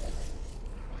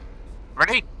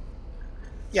 Ready?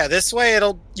 Yeah, this way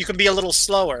you can be a little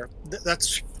slower.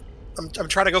 I'm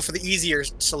trying to go for the easier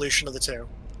solution of the two.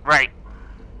 Right.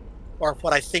 Or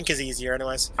what I think is easier,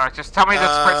 anyways. Alright, just tell me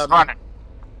the sprint's running.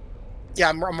 Yeah,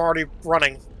 I'm already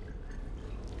running.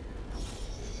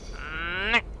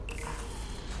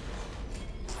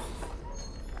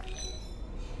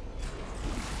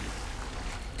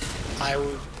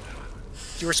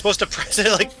 You were supposed to press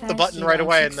it, like, the button right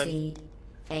away and then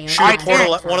shoot a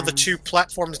portal at one of the two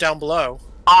platforms down below.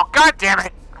 Oh, god damn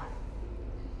it!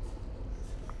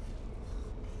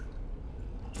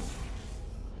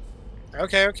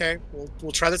 Okay.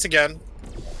 We'll try this again.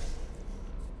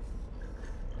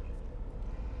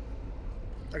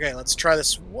 Okay, let's try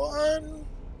this one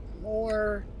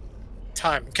more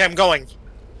time. Okay, I'm going.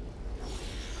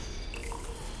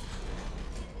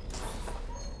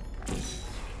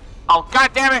 Oh,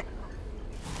 god damn it!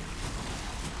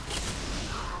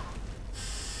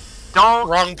 Don't...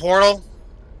 Wrong portal.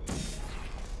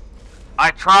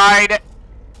 I tried,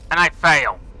 and I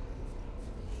failed.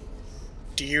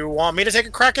 Do you want me to take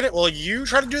a crack at it? Will you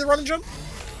try to do the run and jump?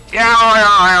 Yeah,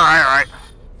 alright.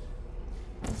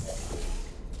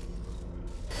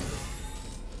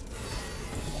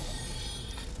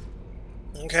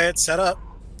 Okay, it's set up.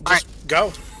 Just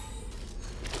go.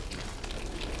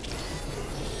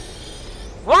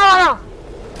 Whoa!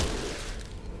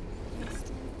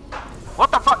 What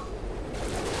the fuck?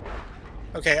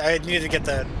 Okay, I needed to get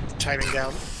the timing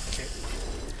down. Okay.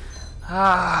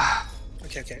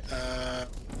 Okay.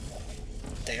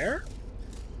 There?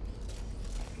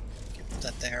 Put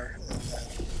that there. And then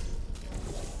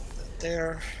that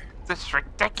there. This is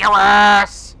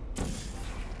ridiculous!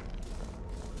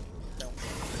 No,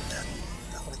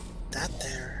 that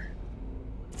there.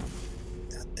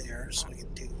 That there, so we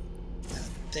can do that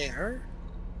there.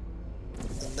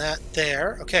 And that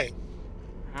there. Okay.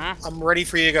 I'm ready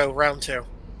for you to go. Round 2.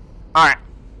 Alright.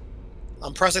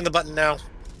 I'm pressing the button now.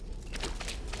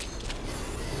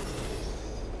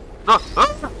 Oh.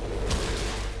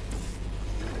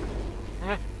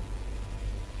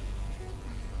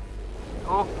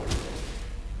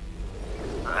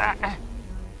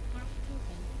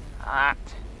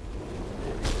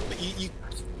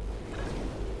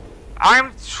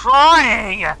 I'm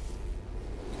trying!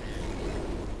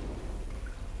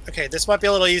 Okay, this might be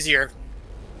a little easier.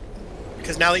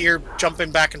 Because now that you're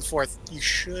jumping back and forth, you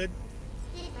should...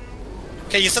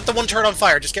 Okay, you set the one turret on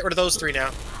fire. Just get rid of those 3 now.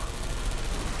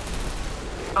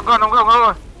 I'm going.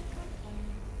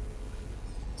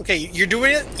 Okay, you're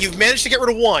doing it. You've managed to get rid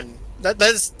of 1. That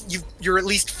is... You're at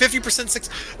least 50% success.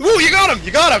 Ooh, you got him!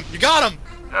 You got him! You got him!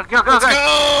 Go! Let's go!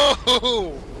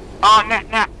 Oh,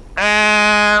 nah.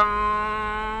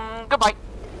 Goodbye.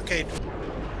 Okay.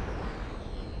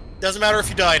 Doesn't matter if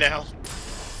you die now.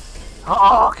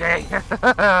 Oh, okay.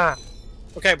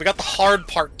 Okay, we got the hard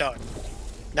part done.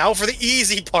 Now for the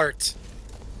easy part.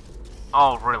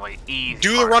 Oh, really? Easy.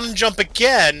 Do the run and jump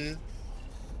again,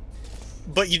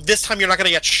 but this time you're not going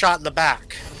to get shot in the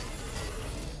back.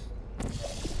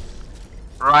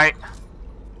 Right.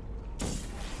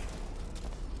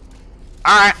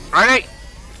 Alright, ready?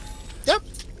 Yep.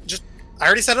 I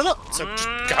already set it up, so just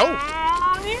go.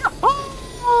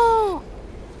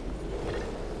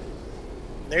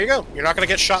 There you go. You're not going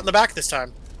to get shot in the back this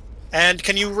time. And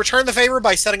can you return the favor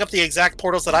by setting up the exact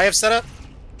portals that I have set up?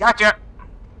 Gotcha.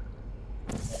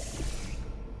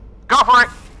 Go for it.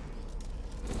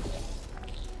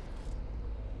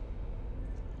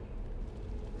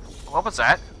 What was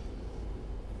that?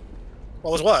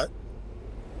 What was what?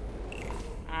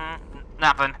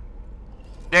 Nothing.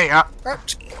 There you go.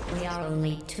 Right. We are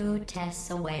only 2 tests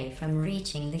away from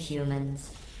reaching the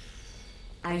humans.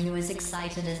 Are you as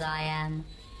excited as I am?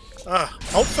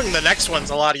 Hopefully the next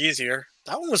one's a lot easier.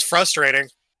 That one was frustrating.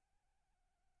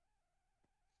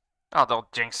 Oh,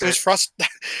 don't jinx There's it. frost.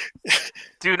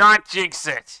 Do not jinx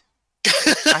it.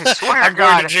 I swear I'm to going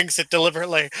God. to jinx it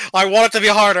deliberately. I want it to be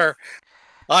harder.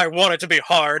 I want it to be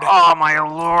hard. Oh, my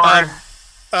lord.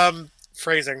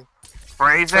 Phrasing.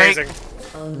 Phrasing.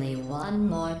 Only one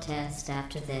more test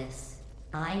after this.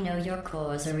 I know your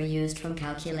cores are reused from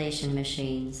calculation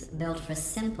machines, built for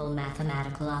simple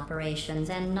mathematical operations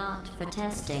and not for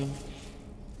testing.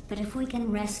 But if we can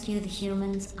rescue the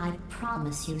humans, I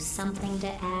promise you something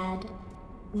to add.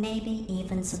 Maybe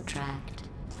even subtract.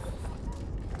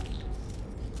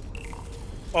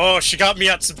 Oh, she got me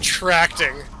at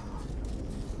subtracting.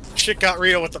 Shit got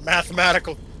real with the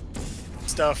mathematical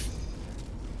stuff.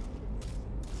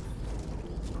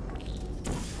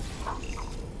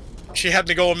 She had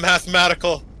me going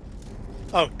mathematical.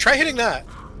 Oh, try hitting that.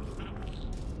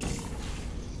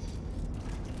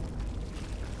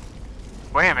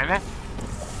 Wait a minute.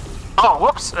 Oh,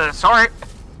 whoops. Sorry.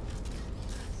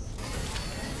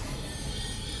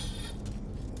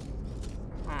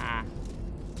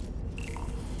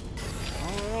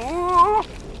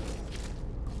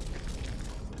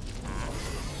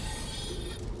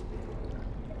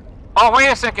 Oh, wait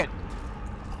a second.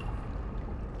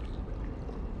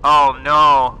 Oh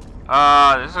no.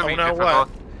 This is gonna be difficult.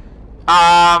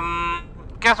 What?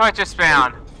 Guess what I just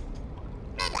found?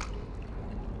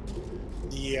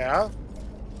 Yeah.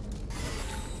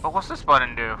 Oh, what's this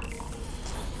button do?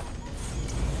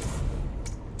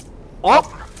 Oh.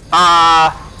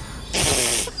 Oh,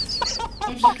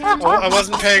 I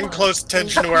wasn't paying close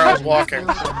attention to where I was walking.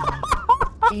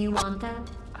 Do you want that?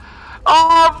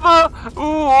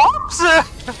 Whoops!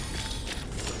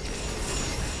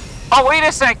 Oh, wait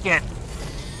a second!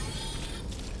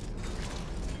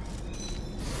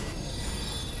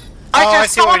 I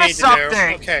see what we need something. to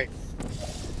do. Okay.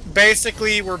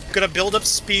 Basically, we're gonna build up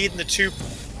speed in the two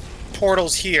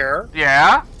portals here.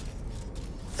 Yeah?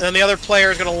 And then the other player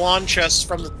is gonna launch us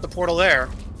from the portal there.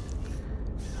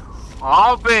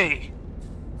 I'll be.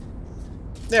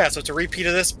 Yeah, so it's a repeat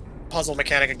of this puzzle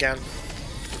mechanic again.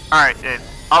 Alright, then.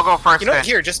 I'll go first. You know, then.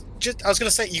 here, just I was gonna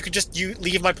say you could just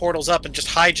leave my portals up and just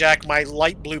hijack my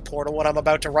light blue portal when I'm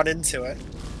about to run into it.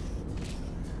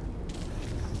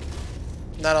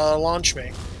 And that'll launch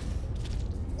me.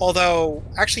 Although,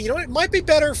 actually, you know what? It might be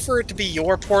better for it to be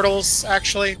your portals,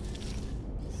 actually.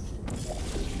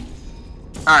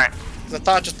 Alright. The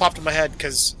thought just popped in my head,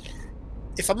 because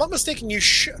if I'm not mistaken,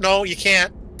 no, you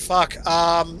can't. Fuck.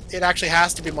 It actually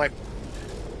has to be my...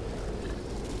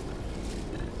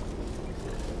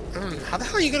 how the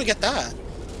hell are you gonna get that?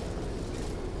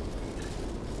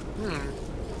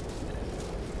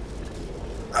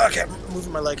 Okay, I'm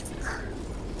moving my leg.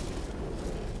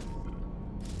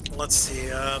 Let's see,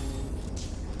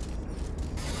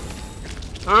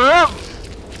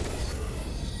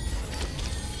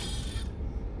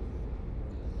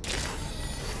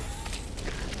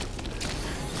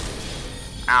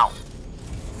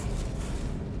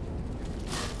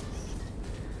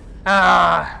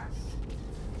 Ow.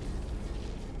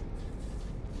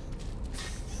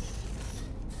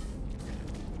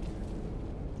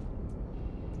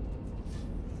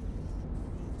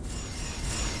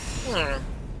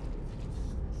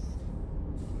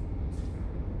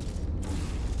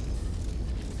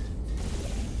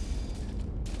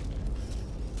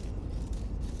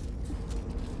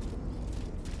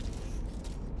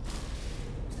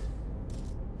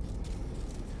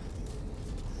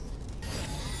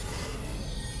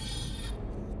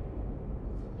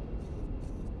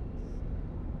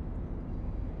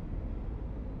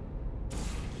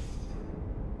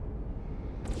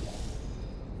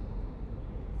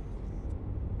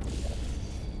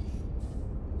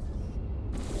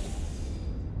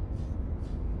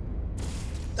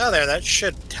 Oh, there, that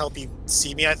should help you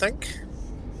see me, I think.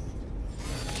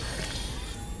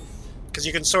 Because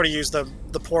you can sort of use the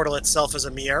portal itself as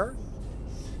a mirror.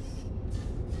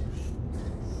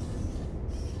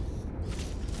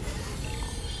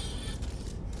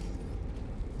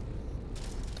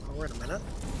 Oh, wait a minute.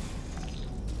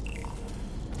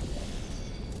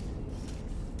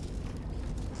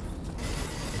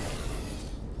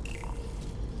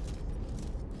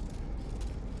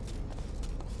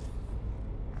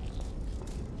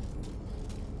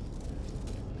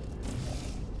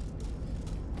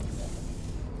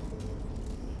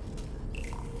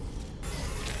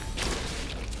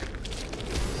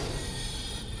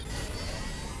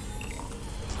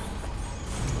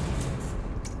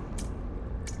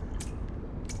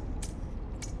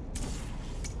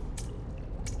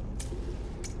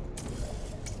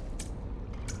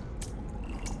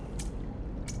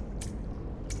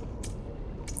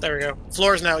 There we go.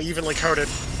 Floor is now evenly coated.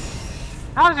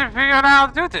 How did you figure out how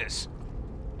to do this?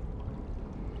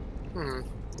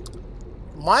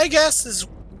 My guess is...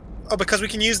 Oh, because we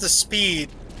can use the speed.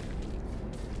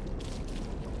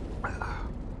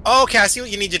 Okay, I see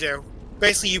what you need to do.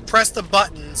 Basically, you press the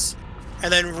buttons,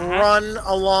 and then run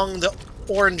along the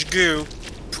orange goo,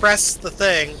 press the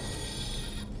thing,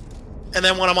 and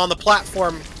then when I'm on the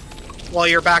platform, while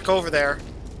you're back over there...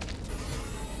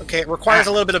 Okay, it requires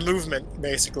a little bit of movement,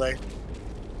 basically.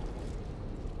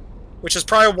 Which is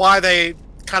probably why they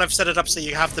kind of set it up so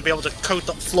you have to be able to coat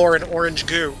the floor in orange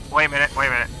goo. Wait a minute, wait a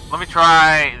minute. Let me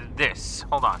try this.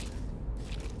 Hold on.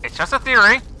 It's just a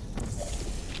theory.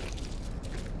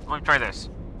 Let me try this.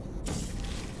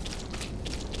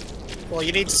 Well,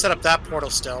 you need to set up that portal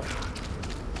still.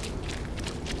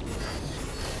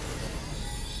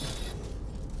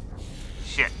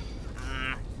 Shit.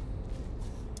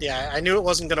 Yeah, I knew it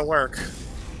wasn't gonna work.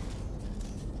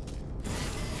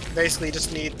 Basically, you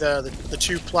just need the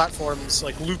two platforms,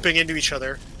 like, looping into each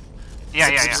other. Yeah,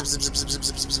 Zip, yeah, zip, yeah. zip, zip, zip, zip,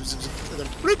 zip, zip, zip, zip, and then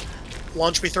bloop,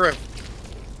 launch me through.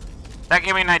 That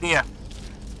gave me an idea.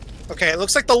 Okay, it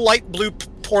looks like the light blue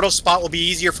portal spot will be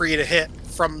easier for you to hit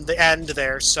from the end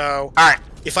there, so... Alright.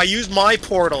 If I use my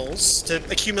portals to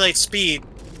accumulate speed,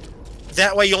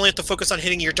 that way you only have to focus on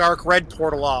hitting your dark red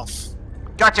portal off.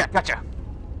 Gotcha, gotcha.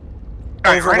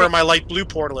 Over where my light blue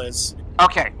portal is.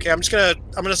 Okay. Okay, I'm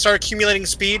gonna start accumulating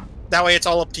speed. That way it's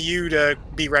all up to you to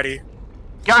be ready.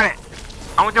 Got it.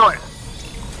 I'm gonna do it.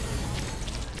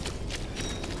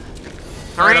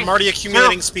 Alright, 3, I'm already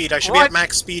accumulating 2, speed. I should 1. be at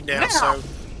max speed now, so...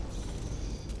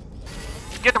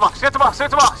 Get the box, get the box, get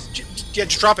the box! Yeah,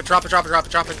 just drop it, drop it, drop it, drop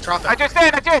it, drop it, drop it. I just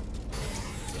did, I did!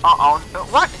 Uh-oh,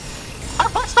 what? I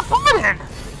pressed the button!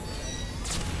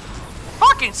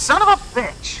 Fucking son of a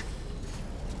bitch!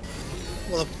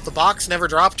 Well, the box never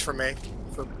dropped for me,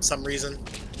 for some reason.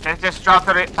 It just dropped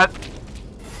it.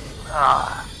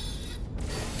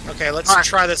 Okay, let's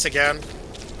try this again.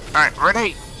 Alright,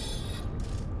 ready?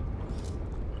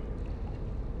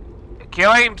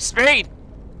 Kill him, speed!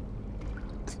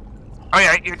 Oh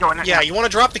yeah, you're doing it. Yeah, you want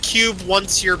to drop the cube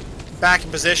once you're back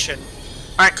in position.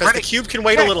 Alright, because the cube can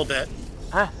wait a little bit.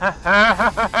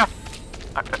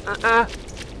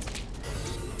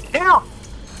 Down!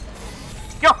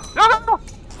 Go! Go, go, go!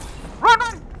 Run,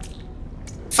 run!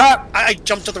 I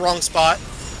jumped to the wrong spot.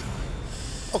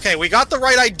 Okay, we got the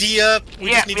right idea.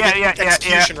 We just need to get the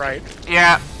execution right.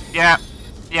 Yeah, yeah,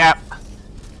 yeah.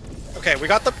 Okay, we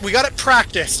got it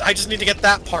practiced. I just need to get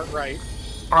that part right.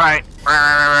 Right.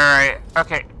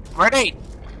 Okay, ready?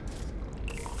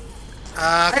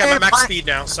 I've got my max speed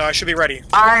now, so I should be ready.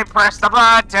 I pressed the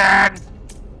button!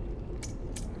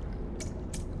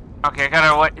 Okay, I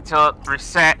gotta wait until it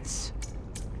resets.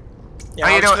 Yeah,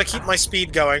 I'm just gonna keep my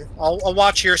speed going. I'll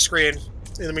watch your screen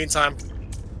in the meantime.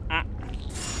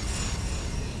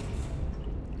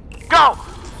 Go!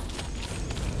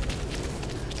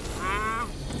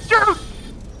 Shoot!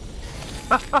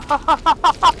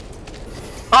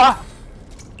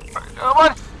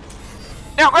 What?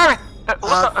 No, grab it!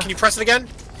 Can you press it again?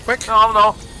 Quick? No,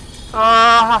 no.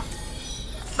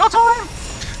 No time!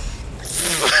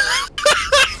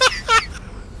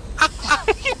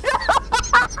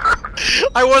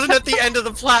 I wasn't at the end of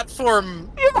the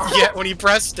platform yet when he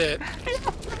pressed it.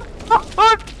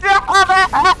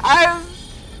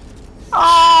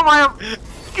 Oh my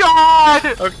god!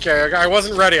 Okay, I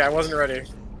wasn't ready. Okay.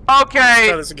 Let's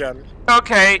try this again.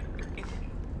 Okay.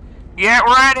 Get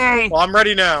ready! Well, I'm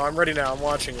ready now. I'm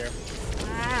watching you.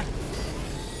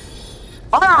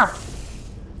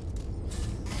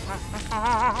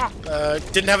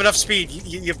 Didn't have enough speed.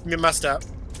 You messed up.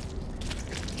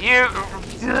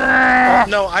 Oh,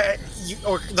 no,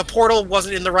 the portal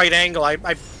wasn't in the right angle. I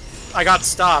got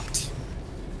stopped.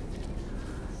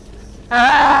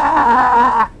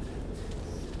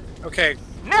 Okay.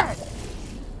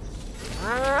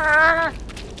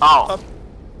 Oh.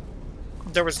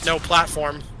 There was no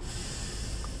platform.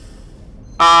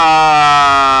 We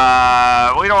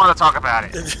don't want to talk about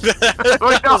it.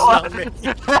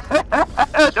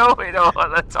 No, we don't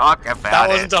want to talk about it. That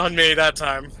wasn't on me that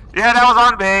time. Yeah, that was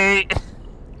on me.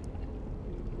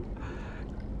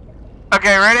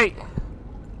 Okay, ready?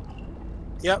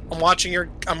 Yep, I'm watching your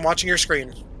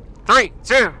screen. 3,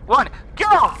 2, 1,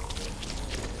 go!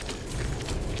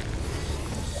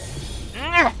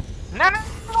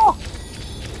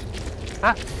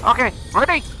 No! Okay,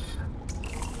 ready?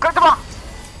 Cut them off!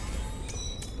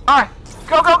 Alright,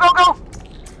 go!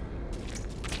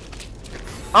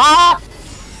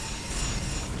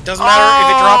 Doesn't matter if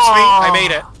it drops me, I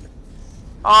made it.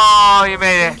 Oh, you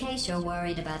made it. In case you're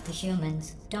worried about the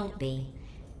humans, don't be.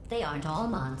 They aren't all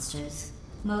monsters.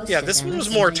 Most Yeah, of this them one are was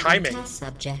more simply good timing. Test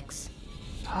subjects.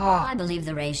 Oh. I believe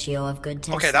the ratio of good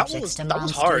test Okay, that subjects to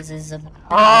was hard. monsters is about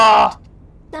Oh.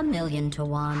 1,000,000 to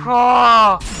 1.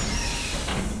 Oh.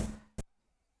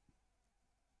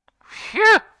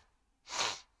 Phew.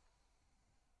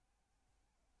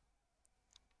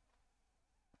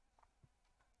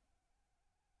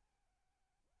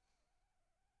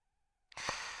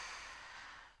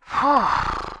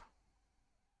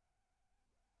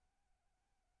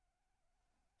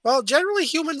 Well, generally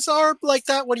humans are like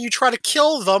that when you try to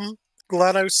kill them,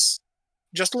 GLaDOS.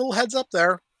 Just a little heads up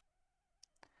there.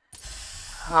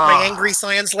 My angry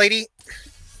science lady.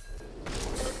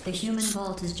 The human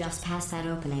vault is just past that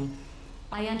opening.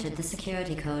 I entered the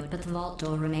security code, but the vault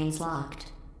door remains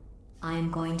locked. I am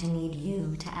going to need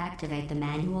you to activate the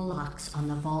manual locks on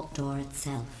the vault door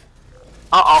itself.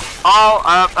 Uh-oh. Oh,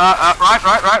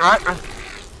 right.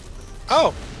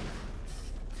 Oh.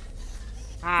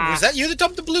 Was that you that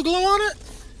dumped the blue glow on it?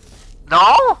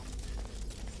 No?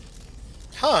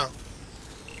 Huh.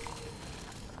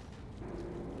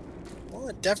 Well,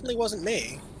 it definitely wasn't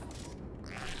me.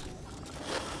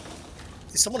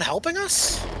 Is someone helping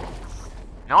us?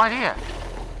 No idea.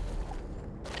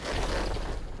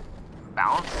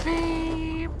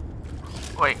 Bouncy.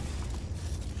 Wait.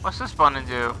 What's this button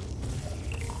do?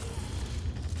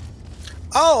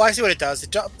 Oh, I see what it does.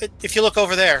 If you look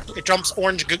over there, it jumps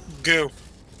orange goo.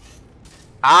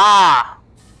 Ah.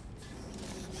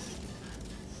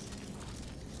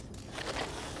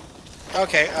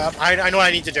 Okay, I know what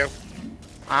I need to do.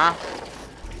 Huh?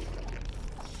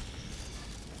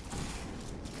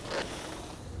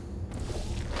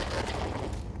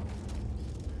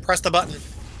 Press the button.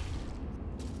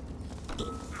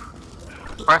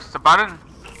 Press the button.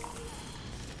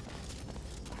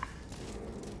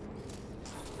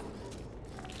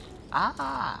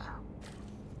 Ah.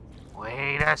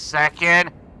 Wait a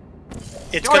second.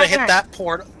 It's Go gonna ahead. hit that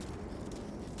port.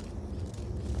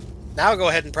 Now go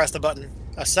ahead and press the button.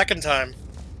 A second time.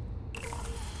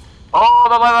 Oh,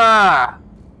 the lever!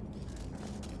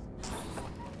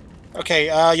 Okay,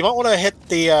 you might want to hit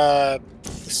the,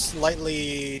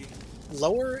 slightly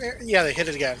lower area? Yeah, they hit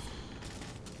it again.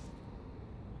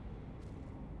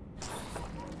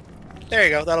 There you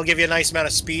go. That'll give you a nice amount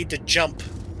of speed to jump.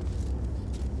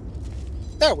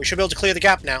 There, we should be able to clear the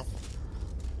gap now.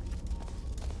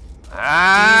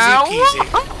 Easy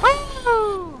peasy.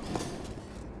 Woo-hoo!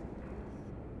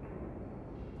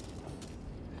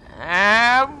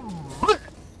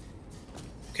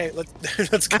 Okay,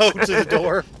 let's go to the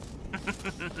door.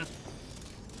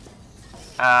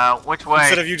 Which way?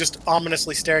 Instead of you just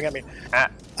ominously staring at me.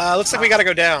 Looks like we gotta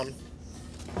go down.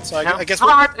 So I guess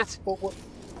it's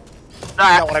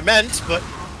not what I meant, but...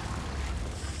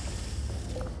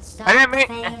 Stop I didn't mean-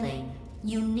 failing.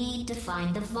 You need to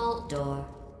find the vault door.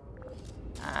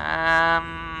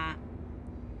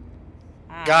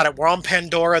 Got it, we're on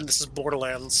Pandora and this is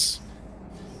Borderlands.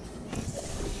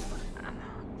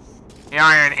 The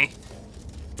irony.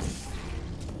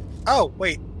 Oh,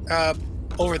 wait,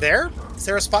 over there? Is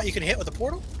there a spot you can hit with a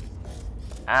portal?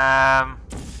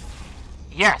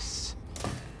 Yes.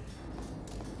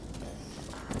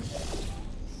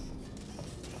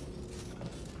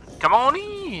 Come on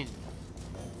in.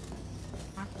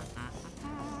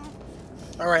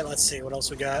 Alright, let's see, what else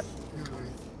we got?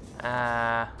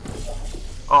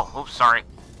 Oh, sorry.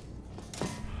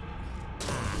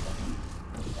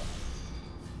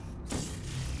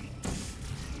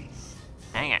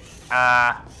 Dang it.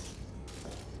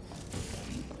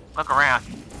 Look around.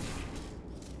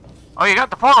 Oh, you got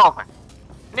the portal open.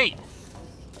 Neat.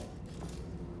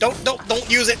 Don't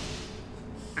use it!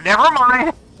 Never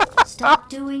mind. Stop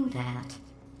doing that.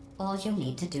 All you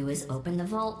need to do is open the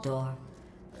vault door.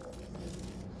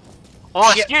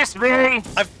 Oh, Shit. excuse me.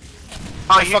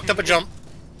 I fucked up a jump.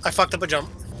 I fucked up a jump.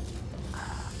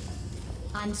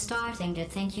 I'm starting to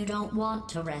think you don't want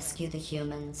to rescue the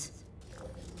humans.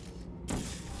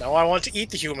 Now I want to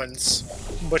eat the humans.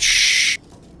 But shh!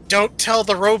 Don't tell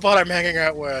the robot I'm hanging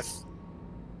out with.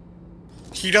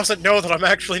 He doesn't know that I'm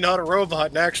actually not a robot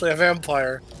and actually a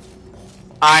vampire.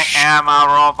 I am a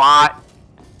robot.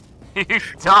 You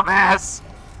dumbass.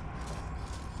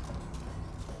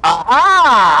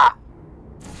 Aha!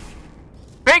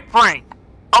 Big prank.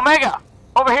 Omega,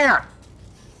 over here.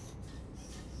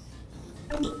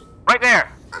 Right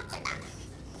there.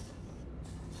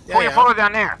 Pull your photo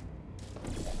down there.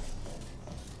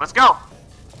 Let's go.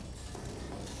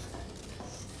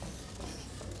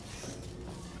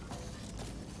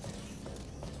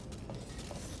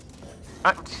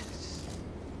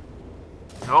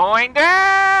 Going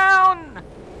down.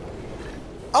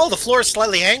 Oh, the floor is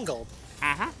slightly angled.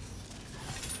 Mm-hmm.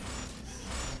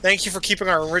 Thank you for keeping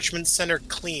our enrichment center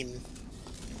clean.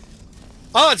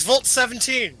 Oh, it's Vault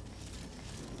 17!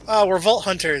 Oh, we're Vault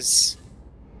Hunters.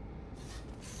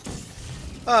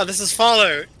 Oh, this is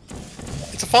Fallout.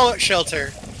 It's a Fallout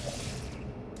shelter.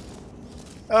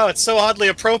 Oh, it's so oddly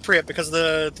appropriate because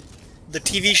the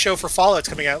TV show for Fallout's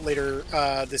coming out later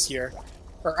this year.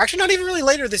 Or actually, not even really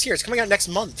later this year. It's coming out next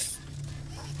month.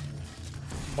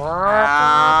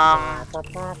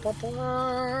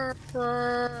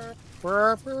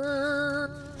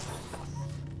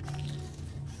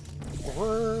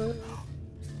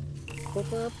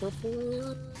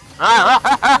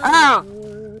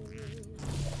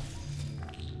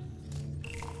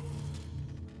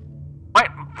 Wait.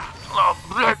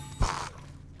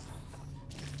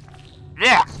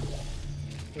 Yeah.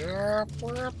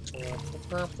 What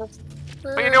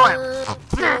are you doing?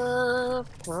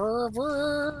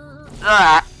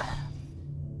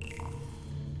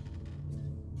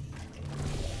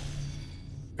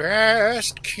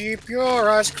 Best keep your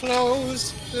eyes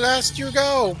closed, lest you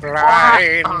go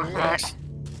blind.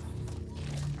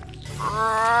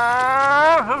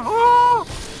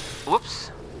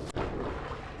 Whoops.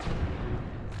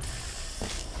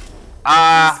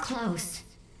 This close,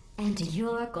 and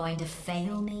you're going to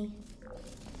fail me?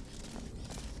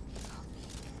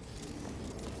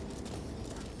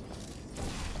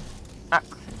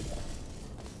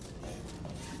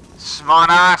 Smart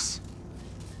ass.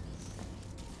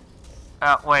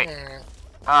 Wait.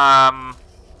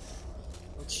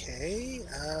 Okay,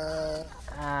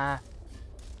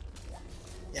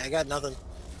 yeah, I got nothing.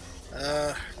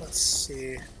 Let's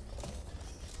see.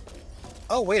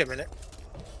 Oh, wait a minute.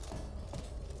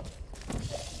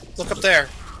 Look up there.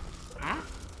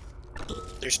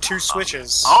 There's 2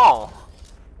 switches. Oh.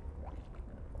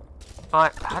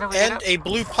 But how do we And get a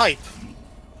blue pipe.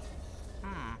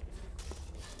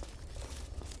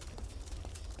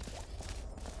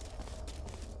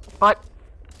 But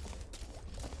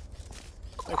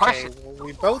Okay, well,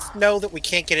 we both know that we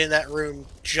can't get in that room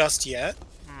just yet.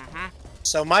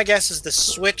 So my guess is the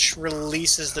switch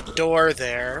releases the door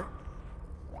there.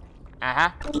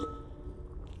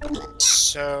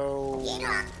 So...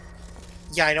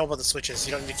 yeah, I know about the switches.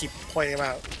 You don't need to keep pointing them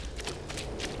out.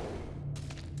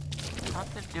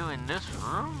 Nothing to do in this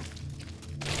room?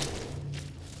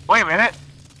 Wait a minute.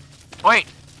 Wait.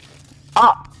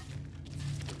 Up.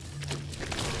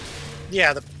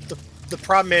 Yeah, the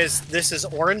problem is this is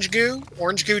orange goo.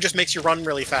 Orange goo just makes you run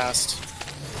really fast.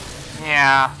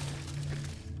 Yeah.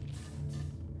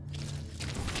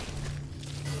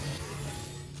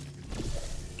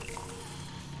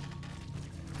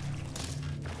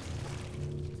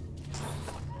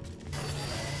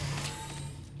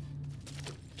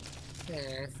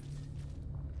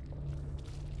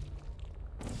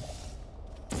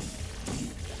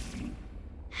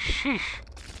 Sheesh.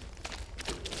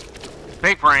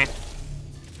 Big brain.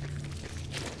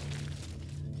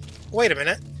 Wait a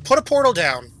minute. Put a portal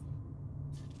down.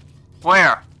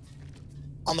 Where?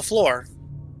 On the floor.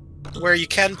 Where you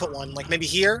can put one. Like maybe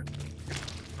here?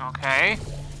 Okay.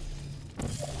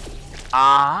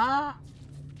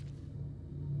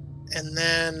 And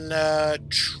then,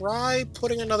 try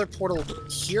putting another portal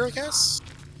here, I guess?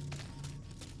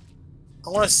 I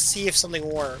want to see if something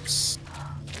works.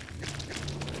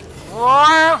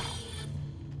 What?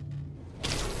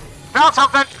 Found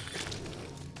something!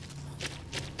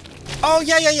 Oh,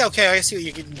 yeah, okay, I see what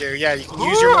you can do. Yeah, you can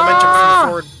use your momentum from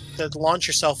forward to launch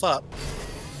yourself up.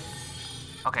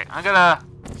 Okay, I'm gonna...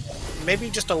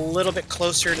 Maybe just a little bit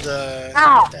closer to the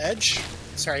edge?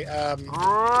 Sorry,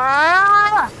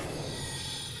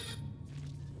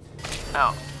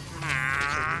 Oh.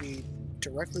 okay, maybe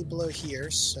directly below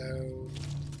here, so...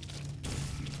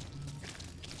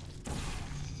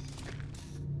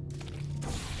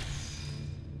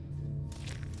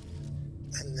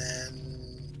 And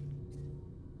then...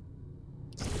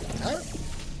 Huh?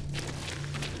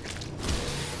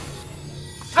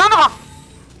 Son of a...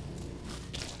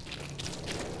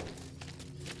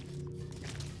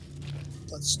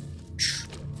 Let's...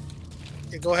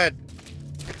 Yeah, go ahead.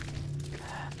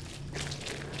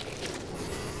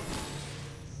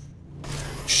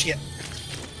 Shit.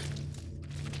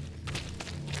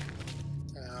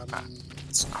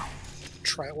 Let's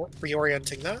try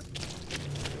reorienting that.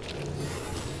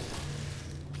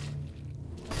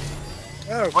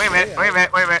 Okay, Wait a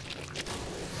minute.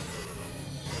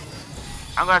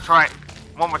 I'm gonna try it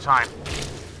one more time.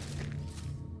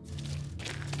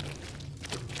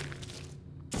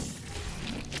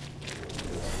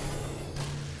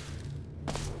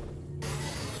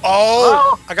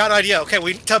 Oh! I got an idea. Okay,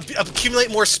 we need to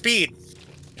accumulate more speed.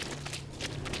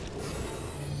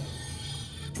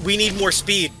 We need more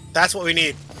speed. That's what we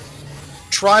need.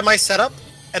 Try my setup,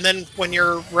 and then when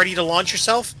you're ready to launch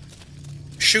yourself,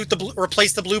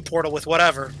 replace the blue portal with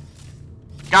whatever.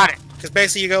 Got it. Because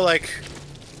basically you go like...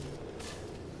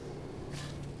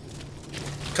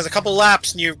 Because a couple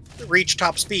laps and you reach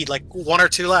top speed, like 1 or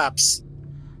 2 laps.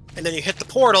 And then you hit the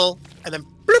portal, and then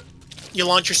bloop, you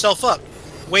launch yourself up.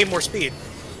 Way more speed.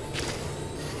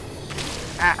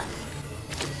 Ah.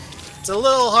 It's a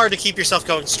little hard to keep yourself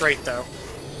going straight, though.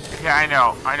 Yeah, I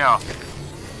know.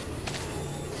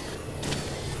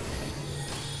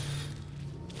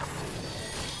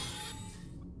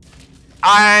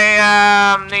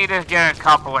 I need to get a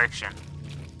compilation.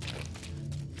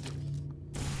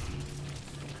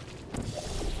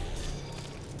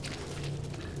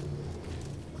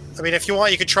 I mean, if you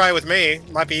want, you could try it with me.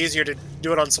 It might be easier to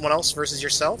do it on someone else versus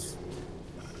yourself.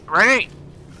 Ready?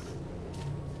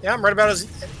 Yeah, I'm right about as...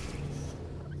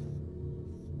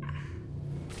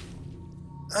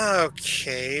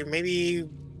 Okay, maybe...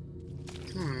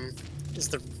 Is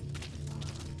the...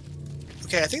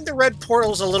 Okay, I think the red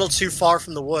portal's a little too far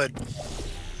from the wood.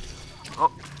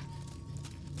 Oh.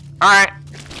 Alright,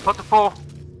 put the full.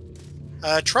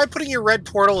 Try putting your red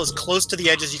portal as close to the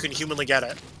edge as you can humanly get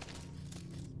it.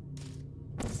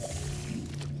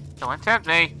 Don't tempt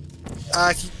me.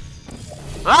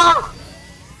 Oh!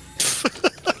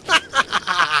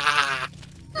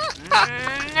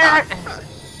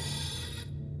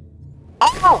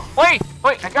 Oh, wait,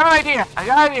 I got an idea.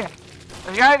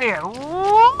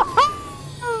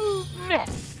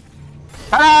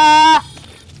 Ta-da!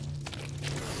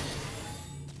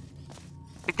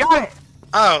 I got it.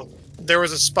 Oh, there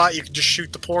was a spot you could just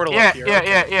shoot the portal up here.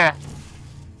 Yeah.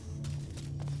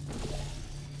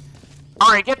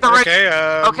 All right, get the red.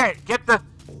 Okay, get that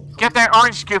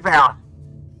orange scoop out.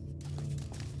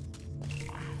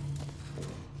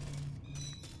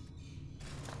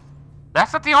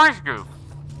 That's not the orange scoop.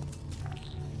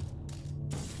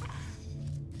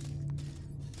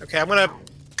 Okay, I'm gonna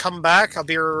come back. I'll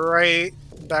be right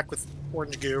back with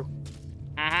orange goo.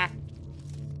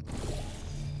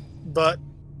 But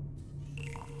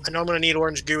I know I'm gonna need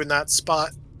orange goo in that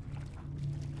spot.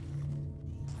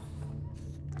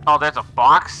 Oh, there's a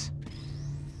box?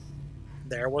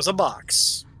 There was a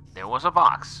box. There was a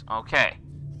box. Okay.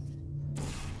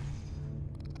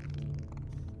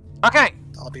 Okay.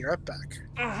 I'll be right back.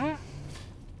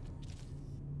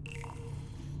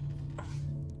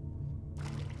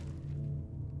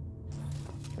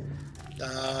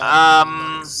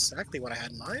 Not exactly what I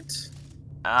had in mind.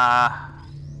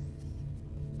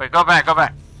 Wait, go back.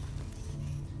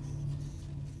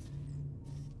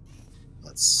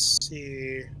 Let's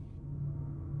see.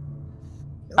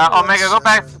 Omega,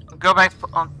 go back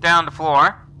down the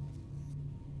floor.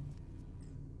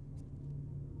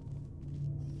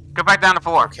 Go back down the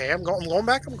floor. Okay, I'm going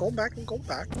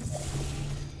back.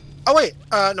 Oh wait,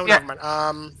 no, Yeah. never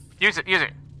mind. Use it.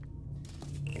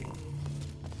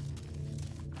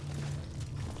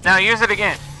 Now use it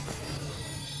again.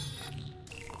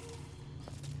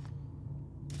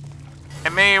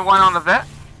 And maybe one on the vet.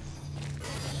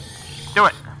 Do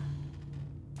it.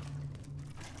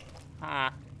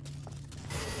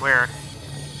 Weird.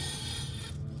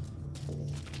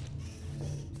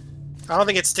 I don't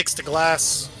think it sticks to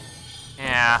glass.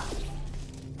 Yeah.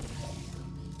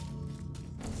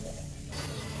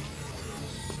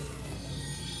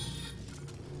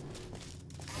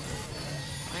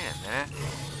 Wait a minute.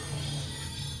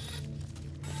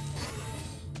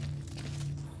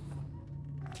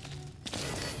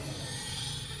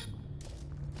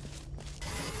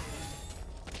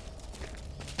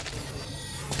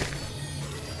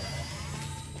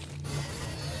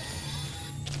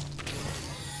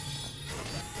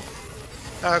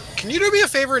 Can you do me a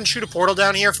favor and shoot a portal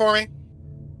down here for me?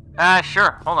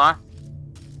 Sure. Hold on.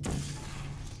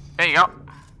 There you go.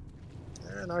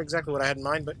 Not exactly what I had in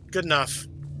mind, but good enough.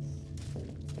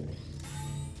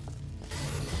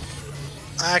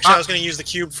 Actually, I was going to use the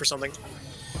cube for something.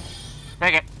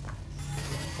 Take it.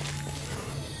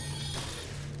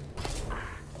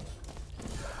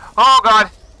 Oh God.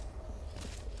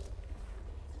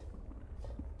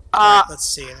 Right, let's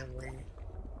see.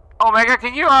 Omega,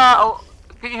 can you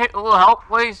hit a little help,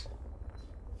 please?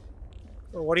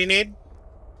 What do you need?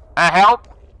 Help?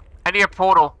 I need a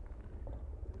portal.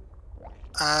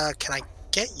 Can I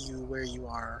get you where you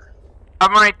are?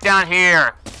 I'm right down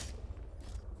here.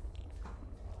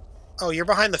 Oh, you're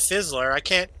behind the fizzler. I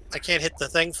can't hit the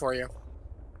thing for you.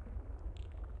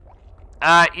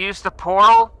 Use the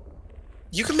portal?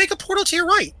 You can make a portal to your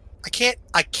right.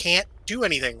 I can't do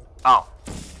anything. Oh.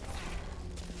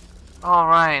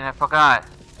 Alright, I forgot.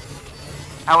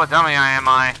 How a dummy am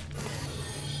I?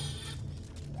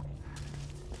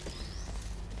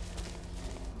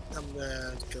 I'm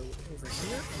gonna go over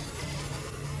here.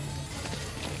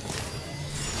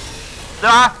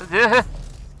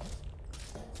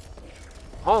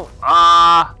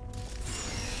 Ah!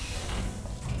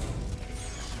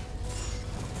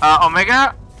 Oh,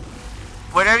 Omega?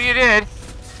 Whatever you did.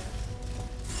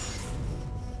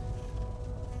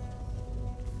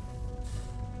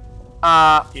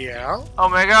 Yeah.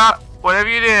 Omega, whatever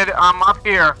you did, I'm up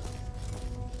here.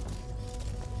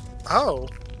 Oh.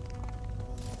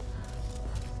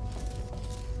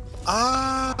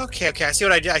 Okay, okay. I see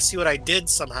what I did. I see what I did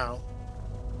somehow.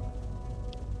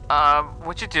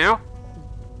 What'd you do?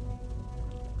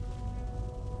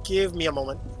 Give me a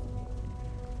moment.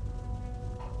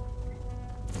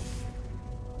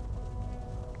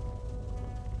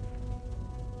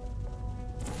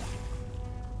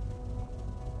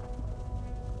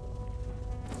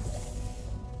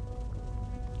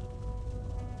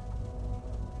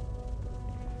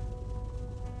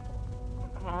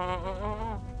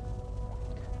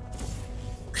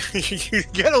 You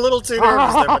get a little too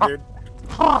nervous there, my dude.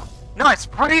 No, it's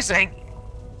freezing.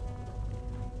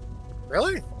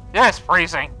 Really? Yeah, it's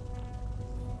freezing.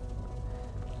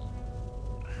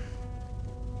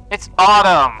 It's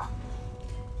autumn.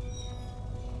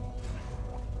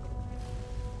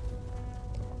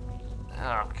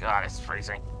 Oh god, it's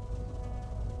freezing.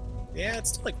 Yeah, it's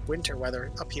still like winter weather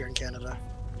up here in Canada.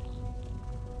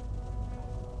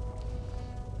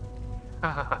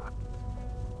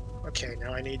 Okay,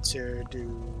 now I need to do...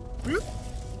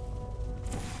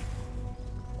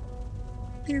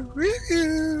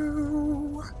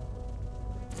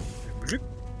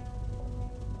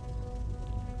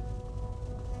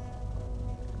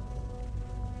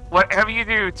 Whatever you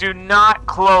do, do not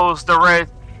close the red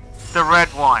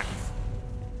one.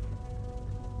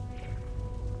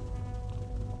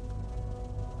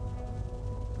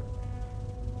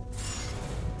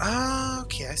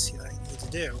 Okay, I see what I need to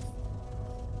do.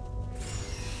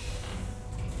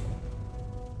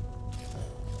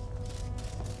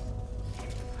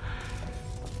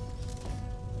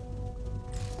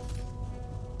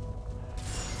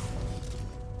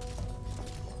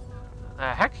 The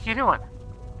heck are you doing?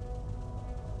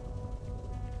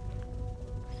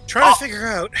 Trying to figure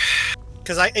out,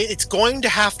 because it's going to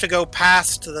have to go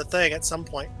past the thing at some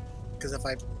point. Because if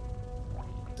I,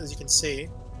 as you can see,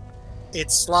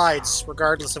 it slides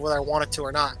regardless of whether I want it to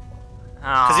or not.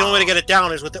 Because the only way to get it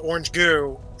down is with the orange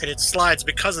goo, and it slides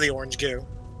because of the orange goo.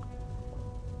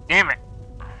 Damn it.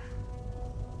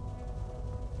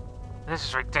 This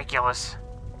is ridiculous.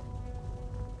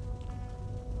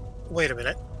 Wait a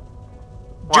minute.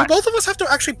 What? Do both of us have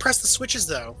to actually press the switches,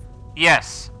 though?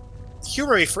 Yes.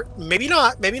 Humor me for... Maybe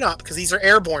not, because these are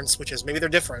airborne switches. Maybe they're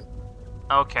different.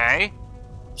 Okay.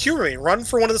 Humor me. Run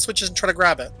for one of the switches and try to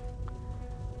grab it.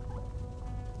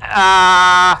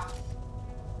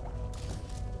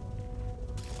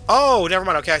 Oh, never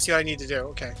mind. Okay, I see what I need to do.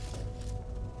 Okay.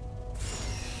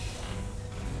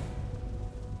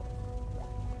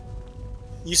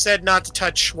 You said not to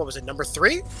touch... What was it? Number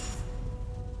 3?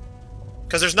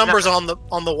 Because there's numbers on the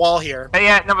wall here.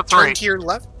 Yeah, number 3. Turn to your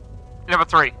left. Number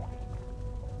 3.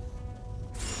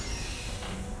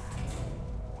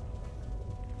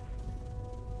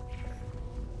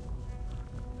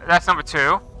 That's number 2.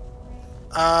 Okay.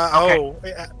 Oh.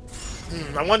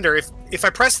 I wonder if I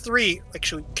press 3,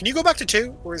 actually, can you go back to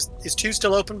 2? Or is 2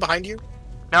 still open behind you?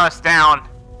 No, it's down.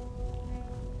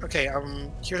 Okay,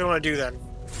 here's what I want to do then.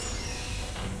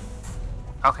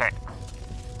 Okay.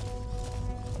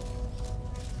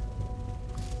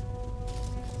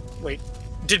 Wait,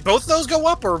 did both of those go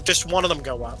up, or just one of them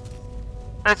go up?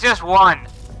 It's just one.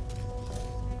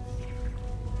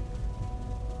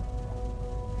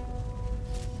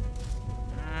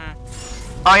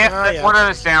 Oh yeah, yeah, one of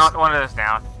those down, one of those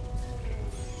down.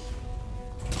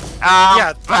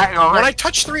 Yeah, back over. when I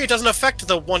touch 3, it doesn't affect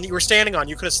the one you were standing on.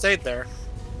 You could have stayed there.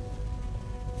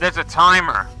 There's a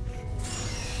timer.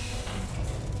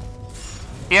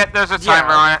 Yeah, there's a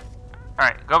timer on it.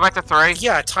 Alright, go back to 3.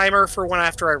 Yeah, a timer for when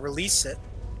after I release it.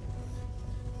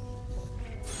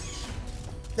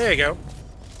 There you go.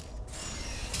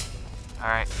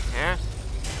 Alright, here's...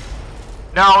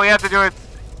 No, we have to do it...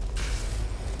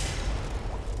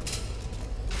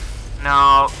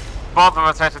 No, both of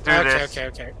us have to do this.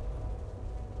 Okay.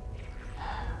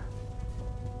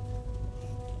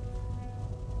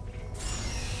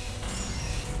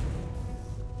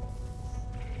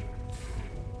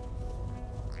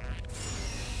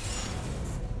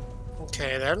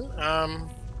 Okay, then,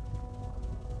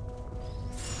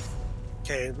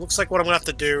 okay, looks like what I'm gonna have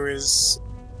to do is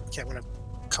Okay, I'm gonna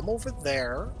come over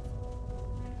there.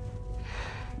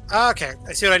 Okay,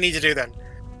 I see what I need to do then.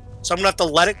 So I'm gonna have to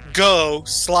let it go,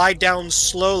 slide down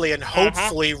slowly, and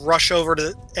hopefully rush over to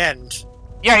the end.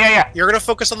 Yeah. You're gonna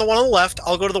focus on the one on the left.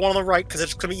 I'll go to the one on the right because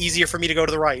it's gonna be easier for me to go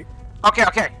to the right.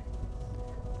 Okay.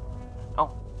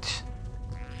 Oh.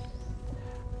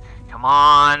 Come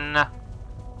on.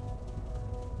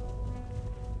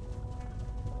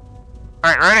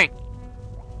 Alright, ready?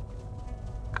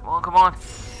 Come on. Come on.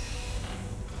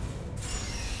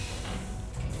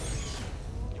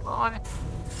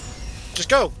 Just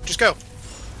go.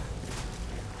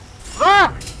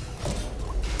 Ah!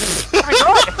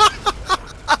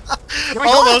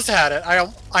 Almost had it. I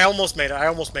almost made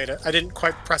it. I didn't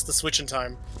quite press the switch in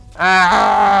time.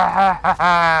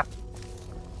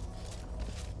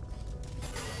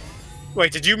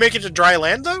 Wait, did you make it to dry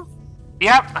land though?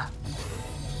 Yep.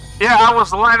 Yeah, I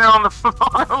was landing on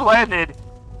the landed.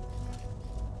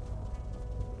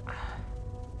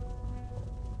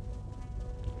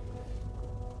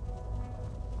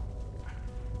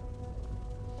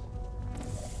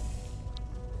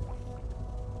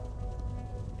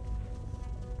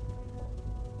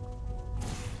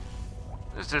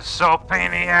 This is so pain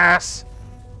in the ass.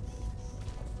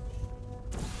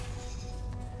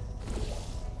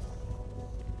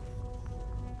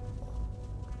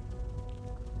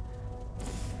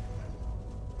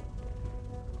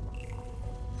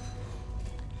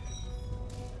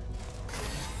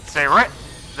 Stay right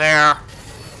there.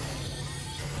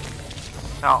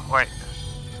 No, wait.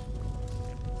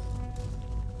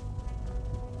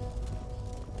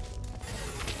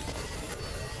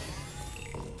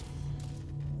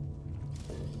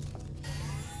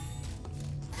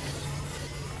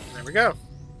 There we go.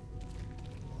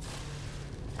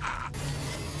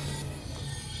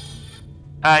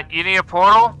 You need a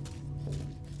portal?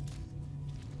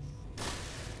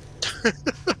 I'm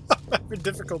having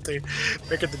difficulty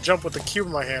making the jump with the cube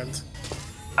in my hand.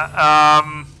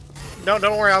 No,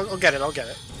 don't worry. I'll get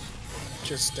it.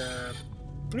 Just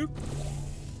bloop,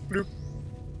 bloop,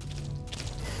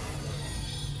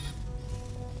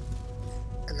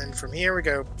 and then from here we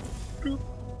go. Bloop.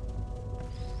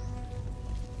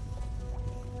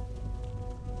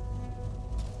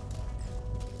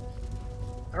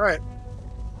 All right.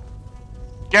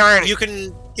 Get ready. You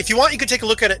can, if you want, you can take a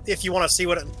look at it if you want to see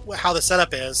how the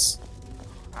setup is.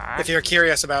 Alright. If you're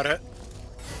curious about it.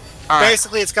 Alright.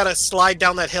 Basically, it's got to slide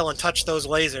down that hill and touch those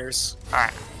lasers.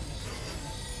 Alright.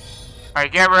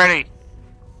 Alright, get ready.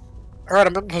 All right,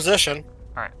 I'm in position.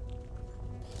 Alright.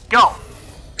 Go!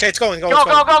 Okay, it's going. Go!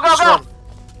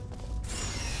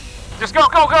 Just go!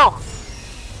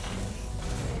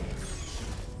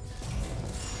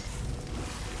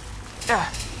 Yeah.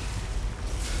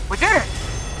 We did it!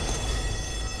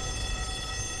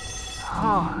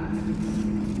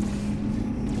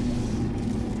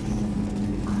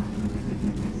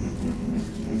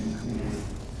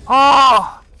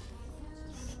 Oh.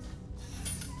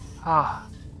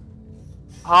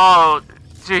 Oh,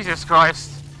 Jesus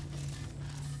Christ.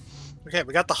 Okay,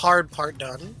 we got the hard part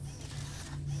done.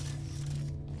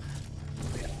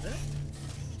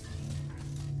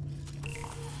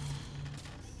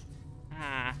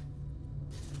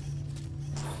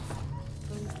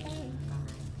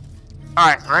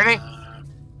 Alright, ready?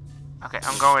 Okay,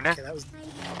 I'm going in. Okay, that was...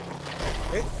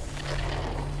 Wait.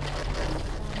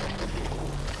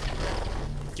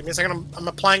 Give me a second, I'm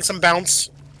applying some bounce.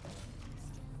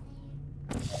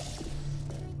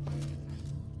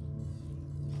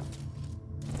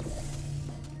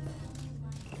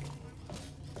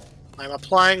 I'm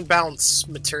applying bounce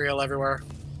material everywhere.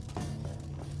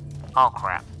 Oh,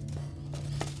 crap.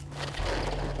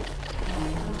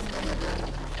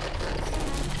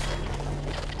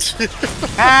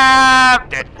 I'm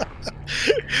dead.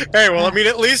 Hey, well, I mean,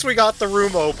 at least we got the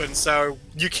room open, so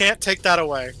you can't take that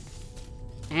away.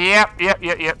 Yep.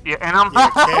 And I'm You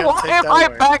can't why take am that I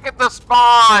away. back at the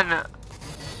spawn?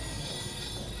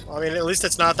 I mean, at least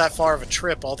it's not that far of a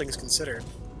trip, all things considered.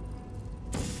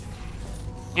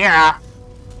 Yeah.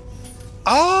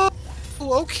 Oh,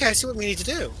 okay, I see what we need to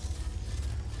do.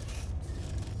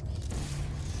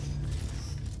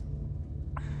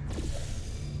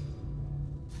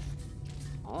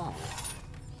 Ooh.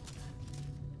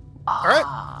 Alright.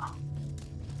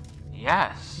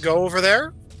 Yes. Go over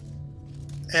there.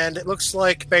 And it looks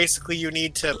like basically you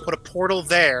need to put a portal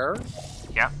there.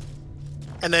 Yep.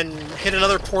 And then hit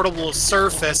another portable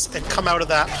surface and come out of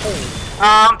that hole.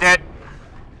 I'm dead.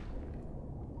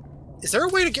 Is there a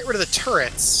way to get rid of the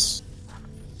turrets?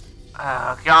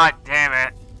 Oh, God damn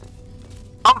it.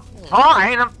 I'm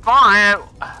fine.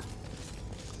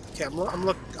 Okay, I'm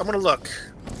gonna look.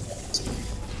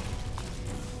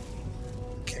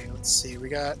 let's see. We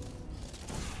got.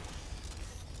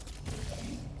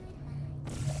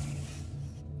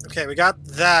 Okay, we got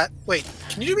that. Wait,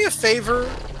 can you do me a favor?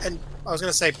 And I was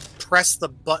gonna say, press the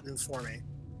button for me.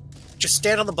 Just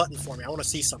stand on the button for me. I want to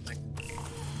see something.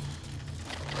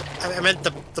 I meant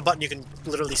the button you can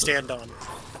literally stand on.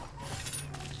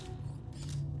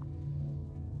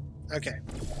 Okay.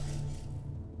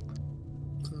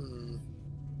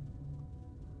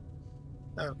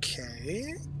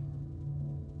 Okay.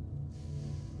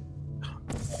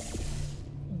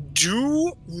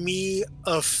 Do me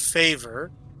a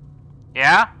favor.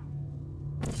 Yeah?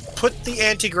 Put the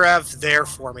anti-grav there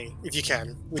for me, if you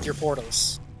can, with your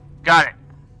portals. Got it.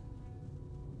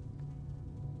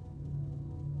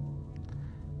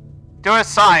 Do it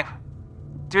aside.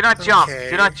 Do not jump.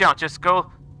 Okay. Do not jump. Just go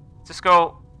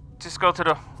to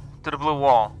the blue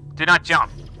wall. Do not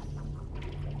jump.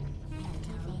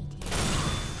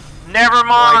 Never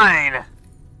mind.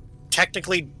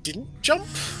 Technically didn't jump?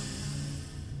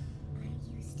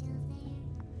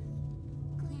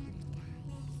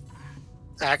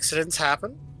 Accidents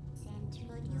happen.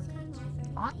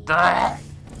 What the heck?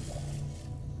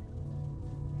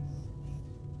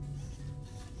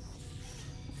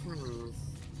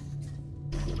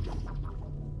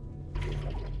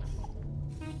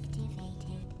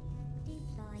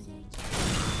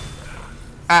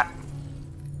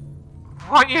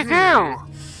 What you do?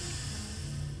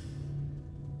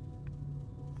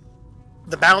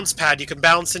 The bounce pad, you can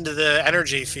bounce into the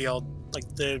energy field, like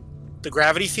the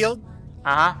gravity field.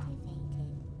 Uh-huh.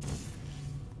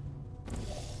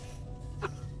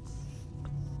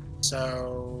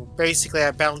 So basically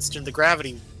I bounced into the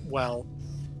gravity well.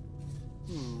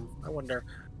 I wonder.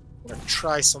 I'm gonna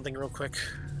try something real quick.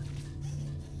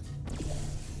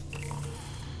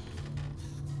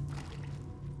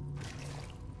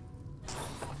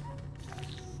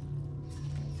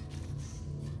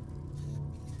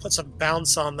 Put some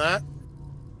bounce on that.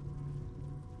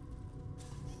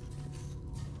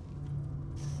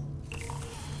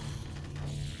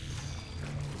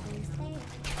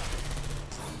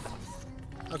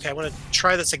 Okay, I'm gonna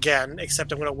try this again,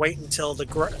 except I'm gonna wait until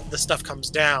the stuff comes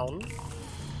down.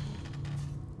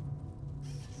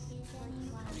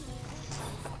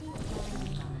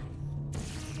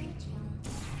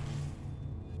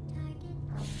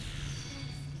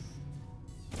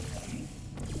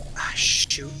 Ah,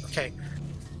 shoot. Okay.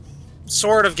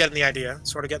 Sort of getting the idea.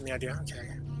 Okay,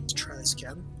 let's try this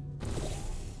again.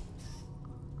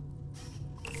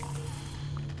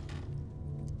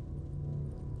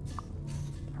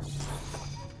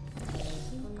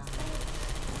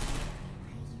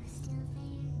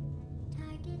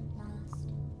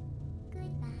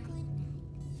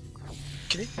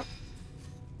 Can you...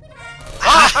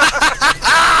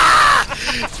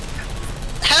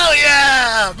 Hell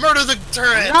yeah! Murder the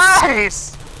turrets!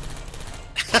 Nice!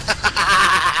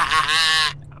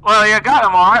 Well, you got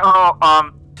them all right.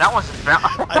 Oh, that one's just bound.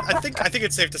 I think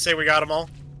it's safe to say we got them all.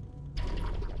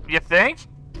 You think?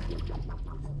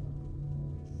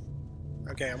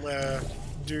 Okay, I'm gonna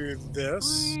do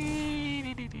this.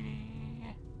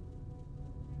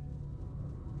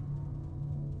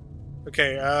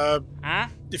 Okay,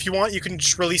 if you want, you can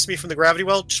just release me from the gravity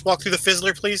well. Just walk through the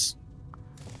fizzler, please.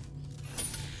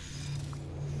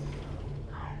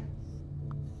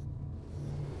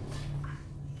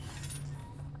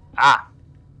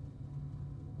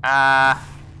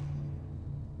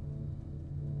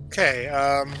 Okay,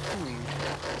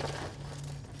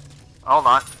 Hold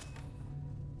on.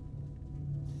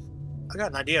 I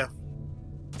got an idea.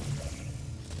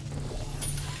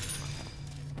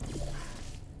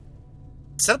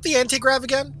 Set up the anti-grav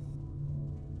again?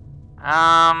 Sure.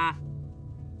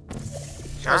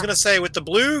 I was gonna say, with the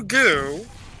blue goo...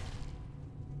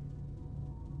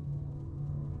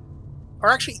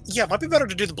 Or actually, yeah, it might be better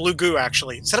to do the blue goo,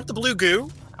 actually. Set up the blue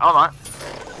goo. Hold on.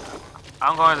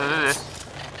 I'm going to do this.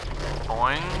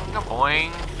 Boing,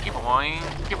 boing, boing,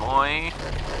 boing.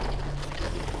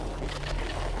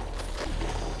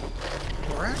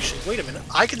 Or actually, wait a minute.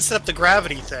 I can set up the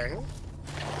gravity thing.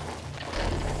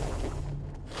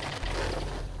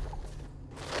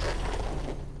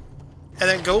 And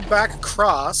then go back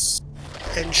across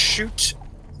and shoot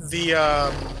the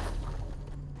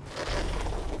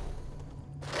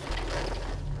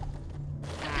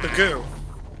goo.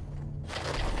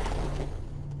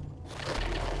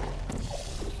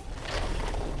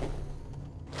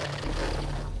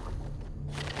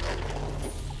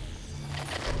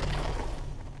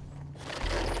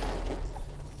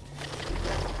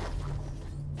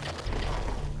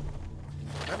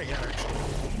 That again, actually.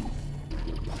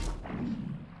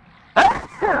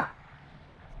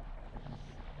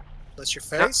 Bless your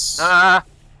face. Ah!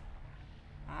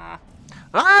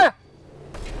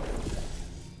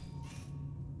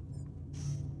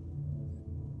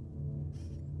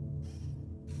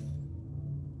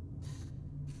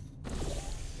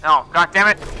 Oh, god damn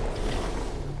it!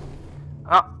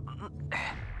 Oh.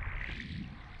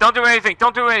 Don't do anything!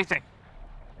 Don't do anything!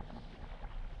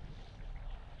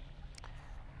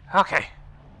 Okay.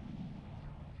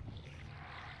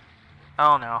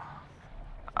 Oh no.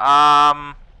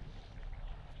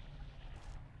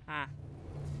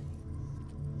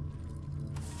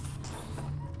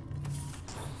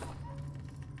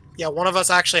 Yeah, one of us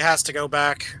actually has to go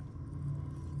back.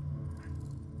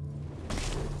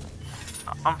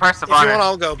 I'm press the If button. you want,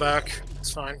 I'll go back.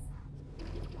 It's fine.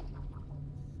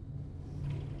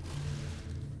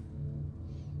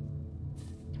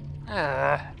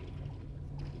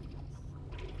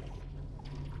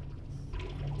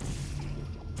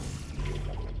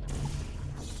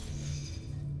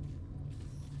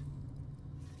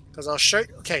 Because I'll show you.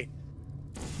 Okay.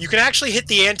 You can actually hit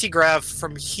the anti-grav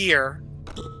from here.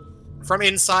 From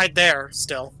inside there,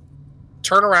 still.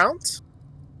 Turn around.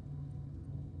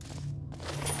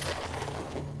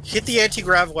 Hit the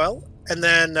anti-grav well. And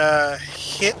then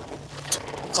hit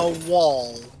a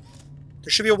wall. There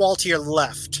should be a wall to your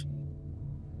left.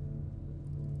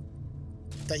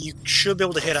 That you should be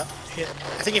able to hit. I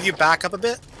think if you back up a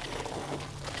bit.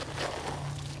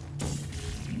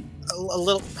 A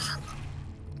little...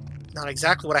 Not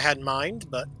exactly what I had in mind,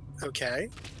 but okay.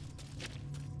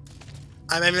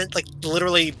 I meant like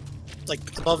literally, like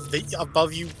above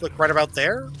you, like right about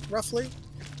there, roughly.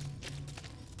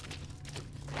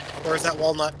 Or is that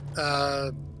wall not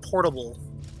portable?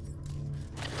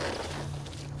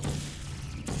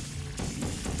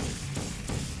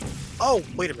 Oh,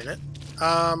 wait a minute.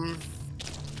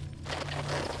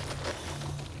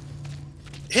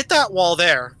 Hit that wall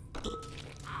there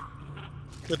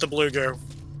with the blue goo.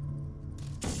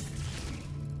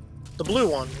 The blue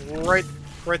one, right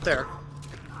there.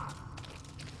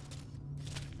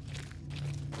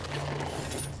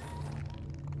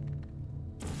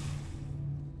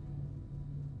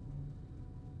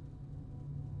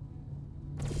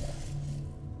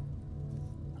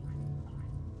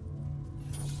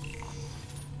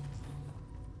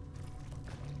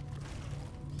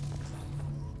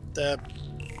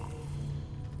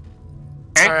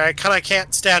 Sorry, I kind of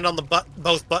can't stand on the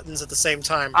both buttons at the same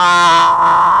time.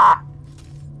 Ah!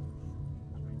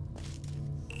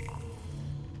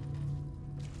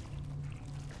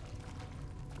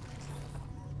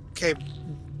 Okay,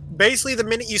 basically the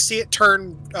minute you see it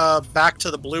turn back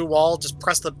to the blue wall, just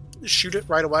shoot it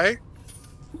right away,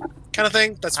 kind of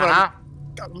thing. That's what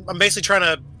I'm basically trying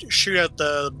to shoot out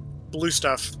the blue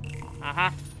stuff.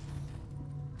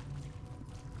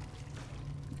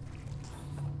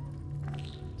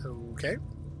 Okay.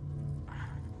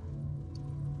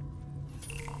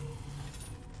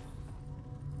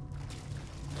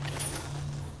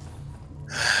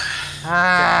 Okay,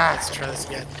 let's try this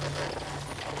again.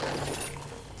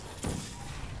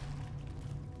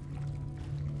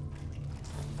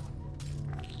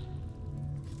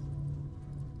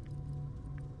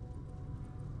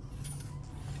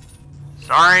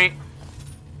 Sorry.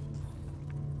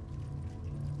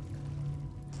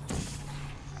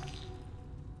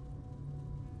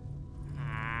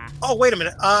 Oh, wait a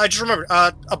minute. I just remembered.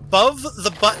 Above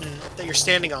the button that you're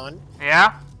standing on,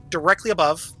 Yeah? directly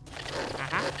above,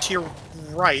 to your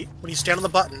right, when you stand on the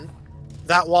button,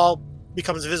 that wall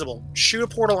becomes visible. Shoot a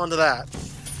portal onto that.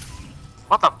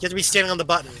 What the? You have to be standing on the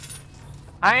button.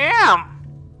 I am!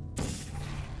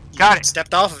 Got it.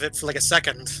 Stepped off of it for like a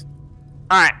second.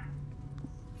 Alright.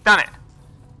 Done it.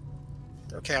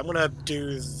 Okay, I'm gonna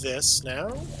do this now.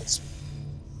 Let's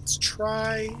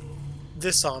try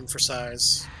this on for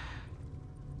size.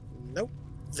 Nope,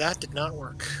 that did not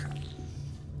work.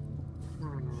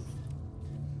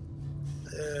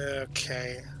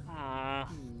 Okay.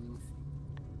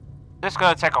 This is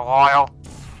gonna take a while.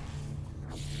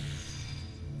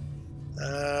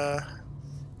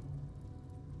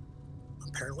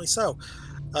 Apparently so.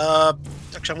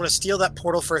 Actually, I'm gonna steal that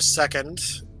portal for a second.